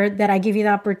make sure that I give you the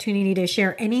opportunity to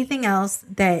share anything else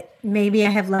that maybe I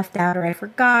have left out or I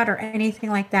forgot or anything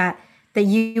like that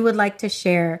you would like to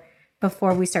share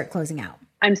before we start closing out.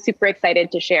 I'm super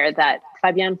excited to share that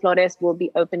Fabian Flores will be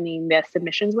opening the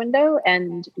submissions window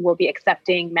and will be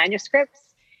accepting manuscripts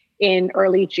in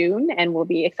early June, and we'll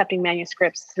be accepting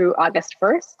manuscripts through August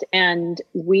 1st. And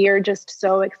we are just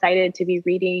so excited to be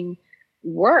reading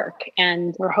work,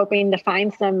 and we're hoping to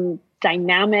find some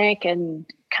dynamic and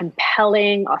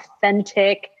compelling,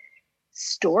 authentic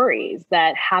stories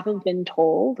that haven't been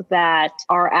told, that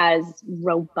are as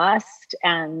robust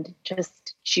and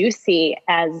just juicy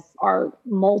as our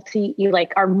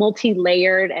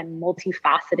multi-layered and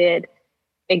multifaceted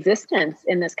existence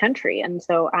in this country. And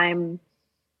so I'm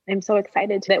so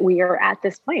excited that we are at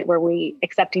this point where we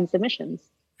accepting submissions.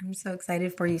 I'm so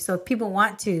excited for you. So if people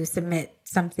want to submit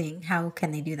something, how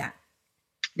can they do that?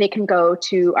 They can go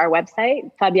to our website,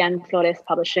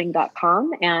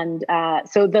 fabianflorespublishing.com. And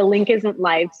so the link isn't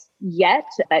live yet,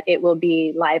 but it will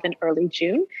be live in early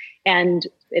June. And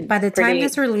by the time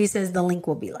this releases, the link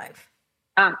will be live.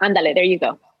 Ándale, there you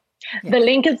go. Yeah. The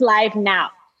link is live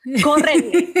now. Corre.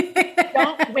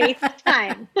 Don't waste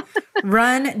time.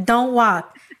 Run, don't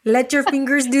walk. Let your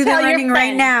fingers do the running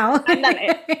right now.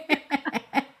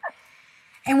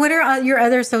 And what are your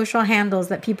other social handles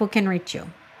that people can reach you?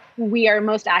 We are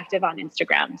most active on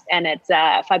Instagram, and it's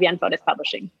Fabian Flores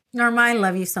Publishing. Norma, I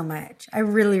love you so much. I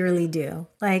really, really do.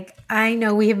 Like, I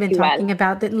know we have been talking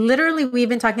about that. Literally, we've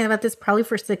been talking about this probably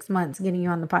for 6 months, getting you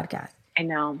on the podcast. I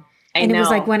know. It was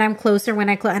like, when I'm closer,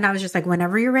 and I was just like,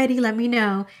 whenever you're ready, let me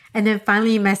know. And then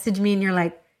finally you messaged me and you're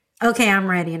like, okay, I'm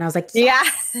ready. And I was like,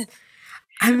 yes. Yeah.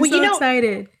 I'm so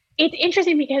excited. It's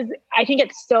interesting because I think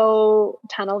it's so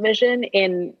tunnel vision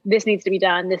in this needs to be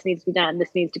done, this needs to be done, this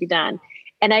needs to be done.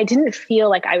 And I didn't feel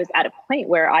like I was at a point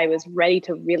where I was ready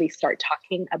to really start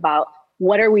talking about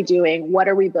what are we doing? What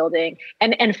are we building?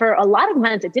 And for a lot of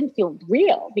months, it didn't feel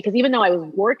real, because even though I was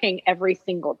working every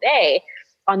single day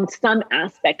on some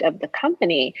aspect of the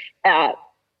company,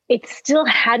 it still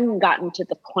hadn't gotten to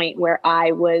the point where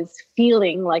I was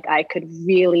feeling like I could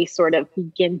really sort of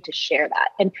begin to share that.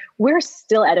 And we're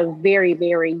still at a very,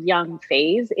 very young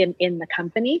phase in the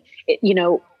company.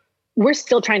 We're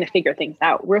still trying to figure things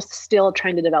out. We're still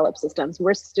trying to develop systems.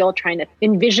 We're still trying to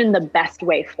envision the best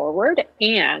way forward.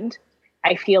 And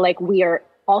I feel like we are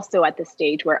also at the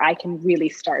stage where I can really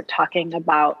start talking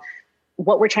about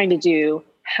what we're trying to do,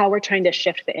 how we're trying to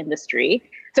shift the industry.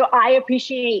 So I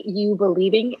appreciate you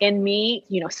believing in me,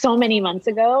 so many months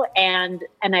ago. And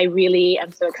I really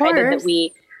am so excited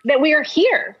that we are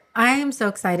here. I am so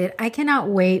excited. I cannot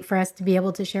wait for us to be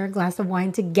able to share a glass of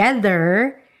wine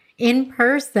together in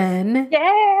person.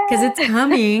 Yeah. Because it's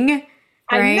coming.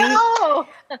 Right?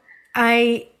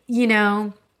 I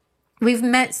know. We've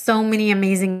met so many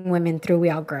amazing women through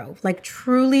We All Grow. Like,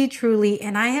 truly, truly.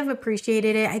 And I have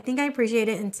appreciated it. I think I appreciate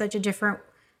it in such a different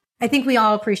I think we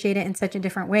all appreciate it in such a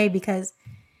different way, because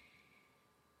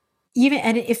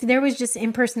and if there was just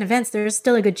in-person events, there's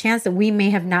still a good chance that we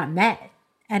may have not met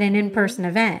at an in-person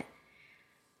event.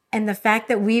 And the fact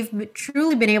that we've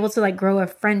truly been able to grow a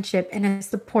friendship and a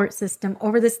support system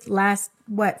over this last,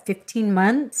 15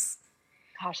 months?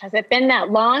 Gosh, has it been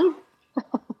that long?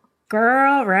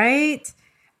 Girl, right?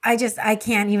 I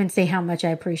can't even say how much I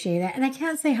appreciate it. And I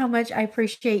can't say how much I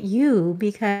appreciate you,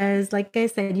 because like I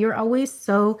said, you're always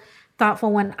so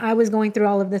thoughtful. When I was going through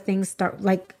all of the things,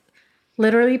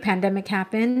 literally pandemic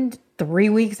happened 3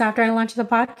 weeks after I launched the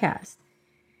podcast.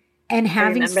 And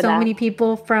having so many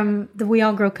people from the We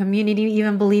All Grow community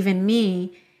even believe in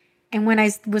me. And when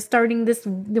I was starting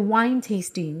the wine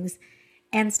tastings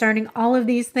and starting all of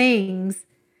these things,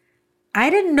 I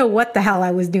didn't know what the hell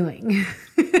I was doing.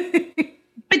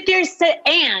 But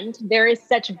there is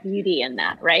such beauty in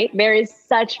that, right? There is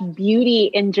such beauty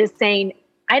in just saying,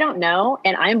 I don't know,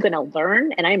 and I'm going to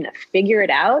learn, and I'm going to figure it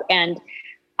out. And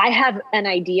I have an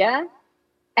idea,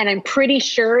 and I'm pretty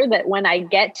sure that when I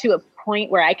get to a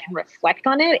point where I can reflect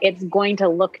on it, it's going to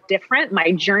look different.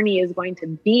 My journey is going to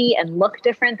be and look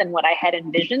different than what I had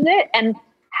envisioned it. And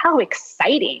how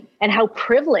exciting and how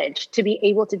privileged to be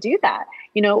able to do that.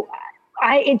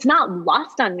 It's not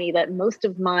lost on me that most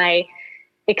of my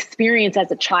experience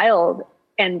as a child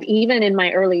and even in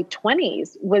my early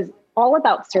 20s was all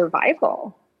about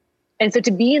survival. And so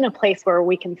to be in a place where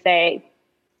we can say,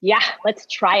 yeah, let's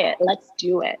try it. Let's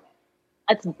do it.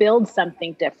 Let's build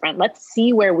something different. Let's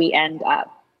see where we end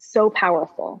up. So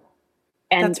powerful.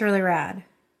 And that's really rad.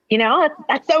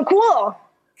 That's so cool.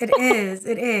 It is.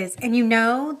 It is. And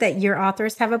that your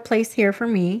authors have a place here for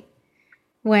me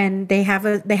when they have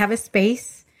a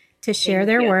space to share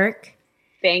their work.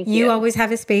 Thank you. You always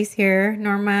have a space here,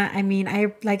 Norma. I mean,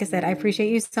 like I said, I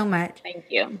appreciate you so much. Thank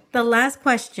you. The last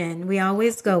question we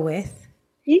always go with.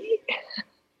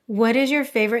 What is your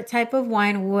favorite type of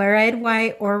wine? Red,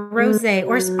 white, or rosé,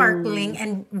 or sparkling,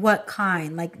 and what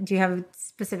kind? Like, do you have a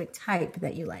specific type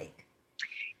that you like?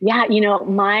 Yeah,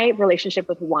 my relationship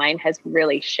with wine has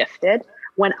really shifted.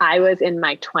 When I was in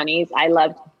my 20s, I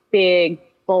loved big,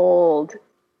 bold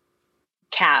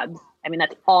cabs. I mean,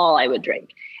 that's all I would drink.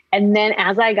 And then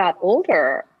as I got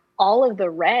older, all of the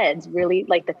reds really,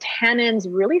 like the tannins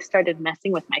really started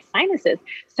messing with my sinuses.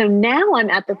 So now I'm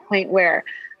at the point where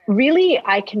really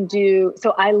I can do,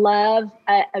 so I love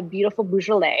a beautiful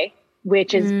Beaujolais,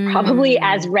 which is probably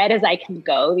as red as I can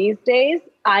go these days.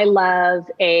 I love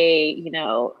a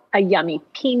yummy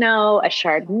Pinot, a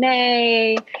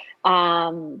Chardonnay,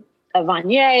 a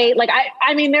Viognier. Like,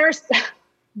 I mean, there's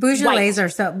Beaujolais are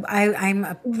so, I'm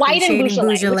white and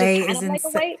Beaujolais, Beaujolais which is kind of like a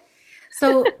white.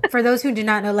 So for those who do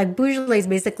not know, like Beaujolais is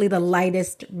basically the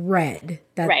lightest red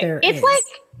that there is. It's like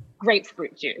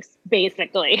grapefruit juice,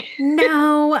 basically.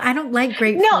 No, I don't like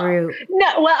grapefruit.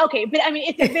 No. Well, okay. But I mean,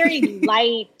 it's a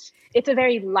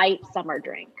very light summer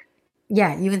drink.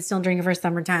 Yeah. You can still drink it for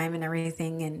summertime and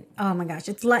everything. And oh my gosh,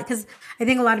 it's light. Cause I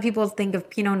think a lot of people think of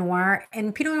Pinot Noir,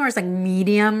 and Pinot Noir is like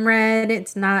medium red.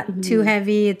 It's not too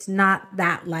heavy. It's not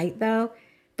that light though.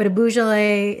 But a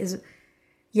Beaujolais is,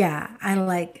 yeah, I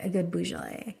like a good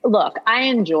Beaujolais. Look, I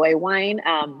enjoy wine.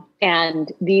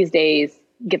 And these days,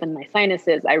 given my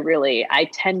sinuses, I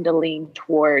tend to lean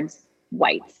towards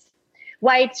whites,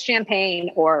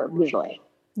 champagne, or Beaujolais.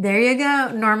 There you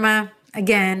go, Norma.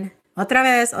 Again, otra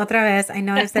vez. I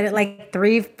know I've said it like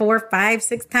 3, 4, 5,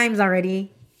 6 times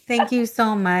already. Thank you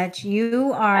so much.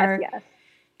 You are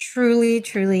truly,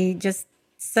 truly just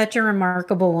such a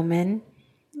remarkable woman.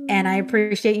 And I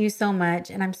appreciate you so much.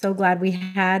 And I'm so glad we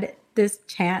had this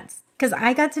chance because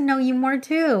I got to know you more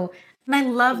too. And I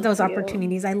love those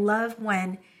opportunities. I love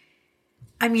when,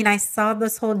 I saw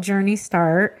this whole journey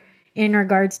start in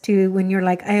regards to when you're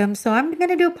like, I'm going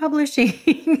to do publishing.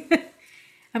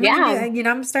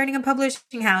 I'm starting a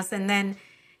publishing house. And then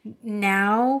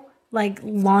now, like,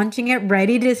 launching it,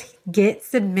 ready to get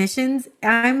submissions.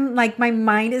 I'm like, my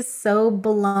mind is so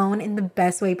blown in the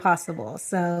best way possible.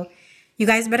 So you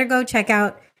guys better go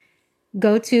to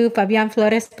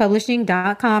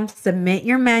fabianflorespublishing.com, submit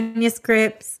your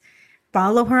manuscripts,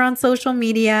 follow her on social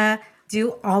media,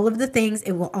 do all of the things.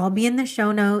 It will all be in the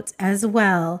show notes as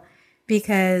well,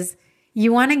 because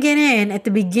you want to get in at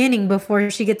the beginning before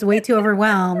she gets way too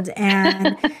overwhelmed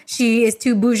and she is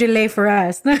too Beaujolais for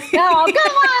us. No, come on.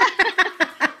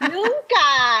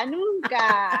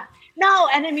 Nunca. No,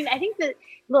 and I mean, I think that,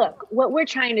 look, what we're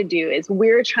trying to do is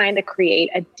we're trying to create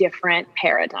a different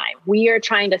paradigm. We are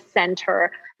trying to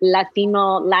center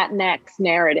Latinx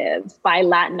narratives by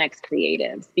Latinx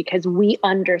creatives, because we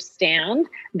understand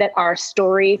that our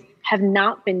stories have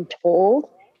not been told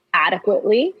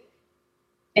adequately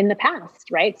in the past,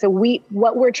 right? So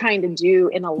what we're trying to do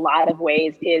in a lot of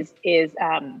ways is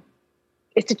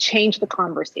to change the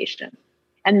conversation.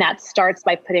 And that starts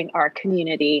by putting our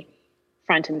community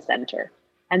front and center.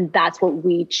 And that's what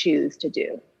we choose to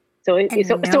do. So if that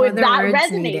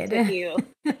resonates with you,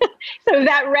 so if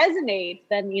that resonates,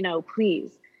 then,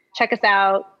 please check us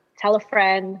out, tell a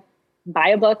friend, buy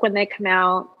a book when they come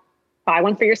out, buy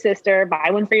one for your sister,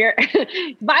 buy one for your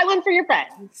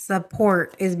friends.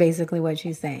 Support is basically what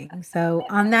she's saying. So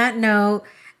on that note,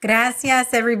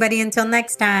 gracias everybody. Until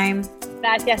next time.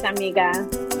 Gracias, amiga.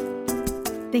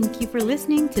 Thank you for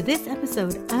listening to this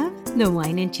episode of the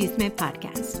Wine and Chisme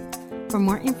podcast. For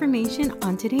more information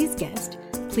on today's guest,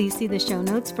 please see the show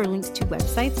notes for links to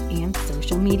websites and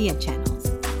social media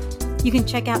channels. You can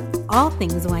check out all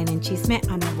things Wine and Chisme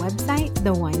on our website,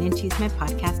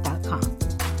 thewineandchismepodcast.com.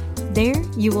 There,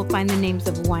 you will find the names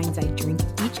of wines I drink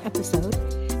each episode,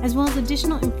 as well as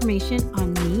additional information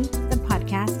on me, the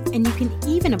podcast, and you can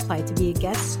even apply to be a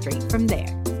guest straight from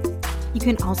there. You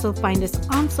can also find us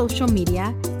on social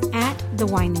media at The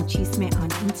Wine and Chisme on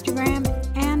Instagram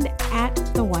and at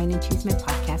The Wine and Chisme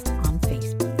Podcast on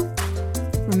Facebook.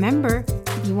 Remember,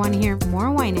 if you want to hear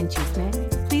more Wine and Chisme,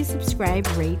 please subscribe,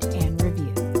 rate, and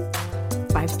review.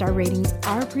 5-star ratings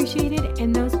are appreciated,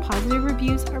 and those positive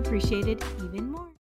reviews are appreciated even more.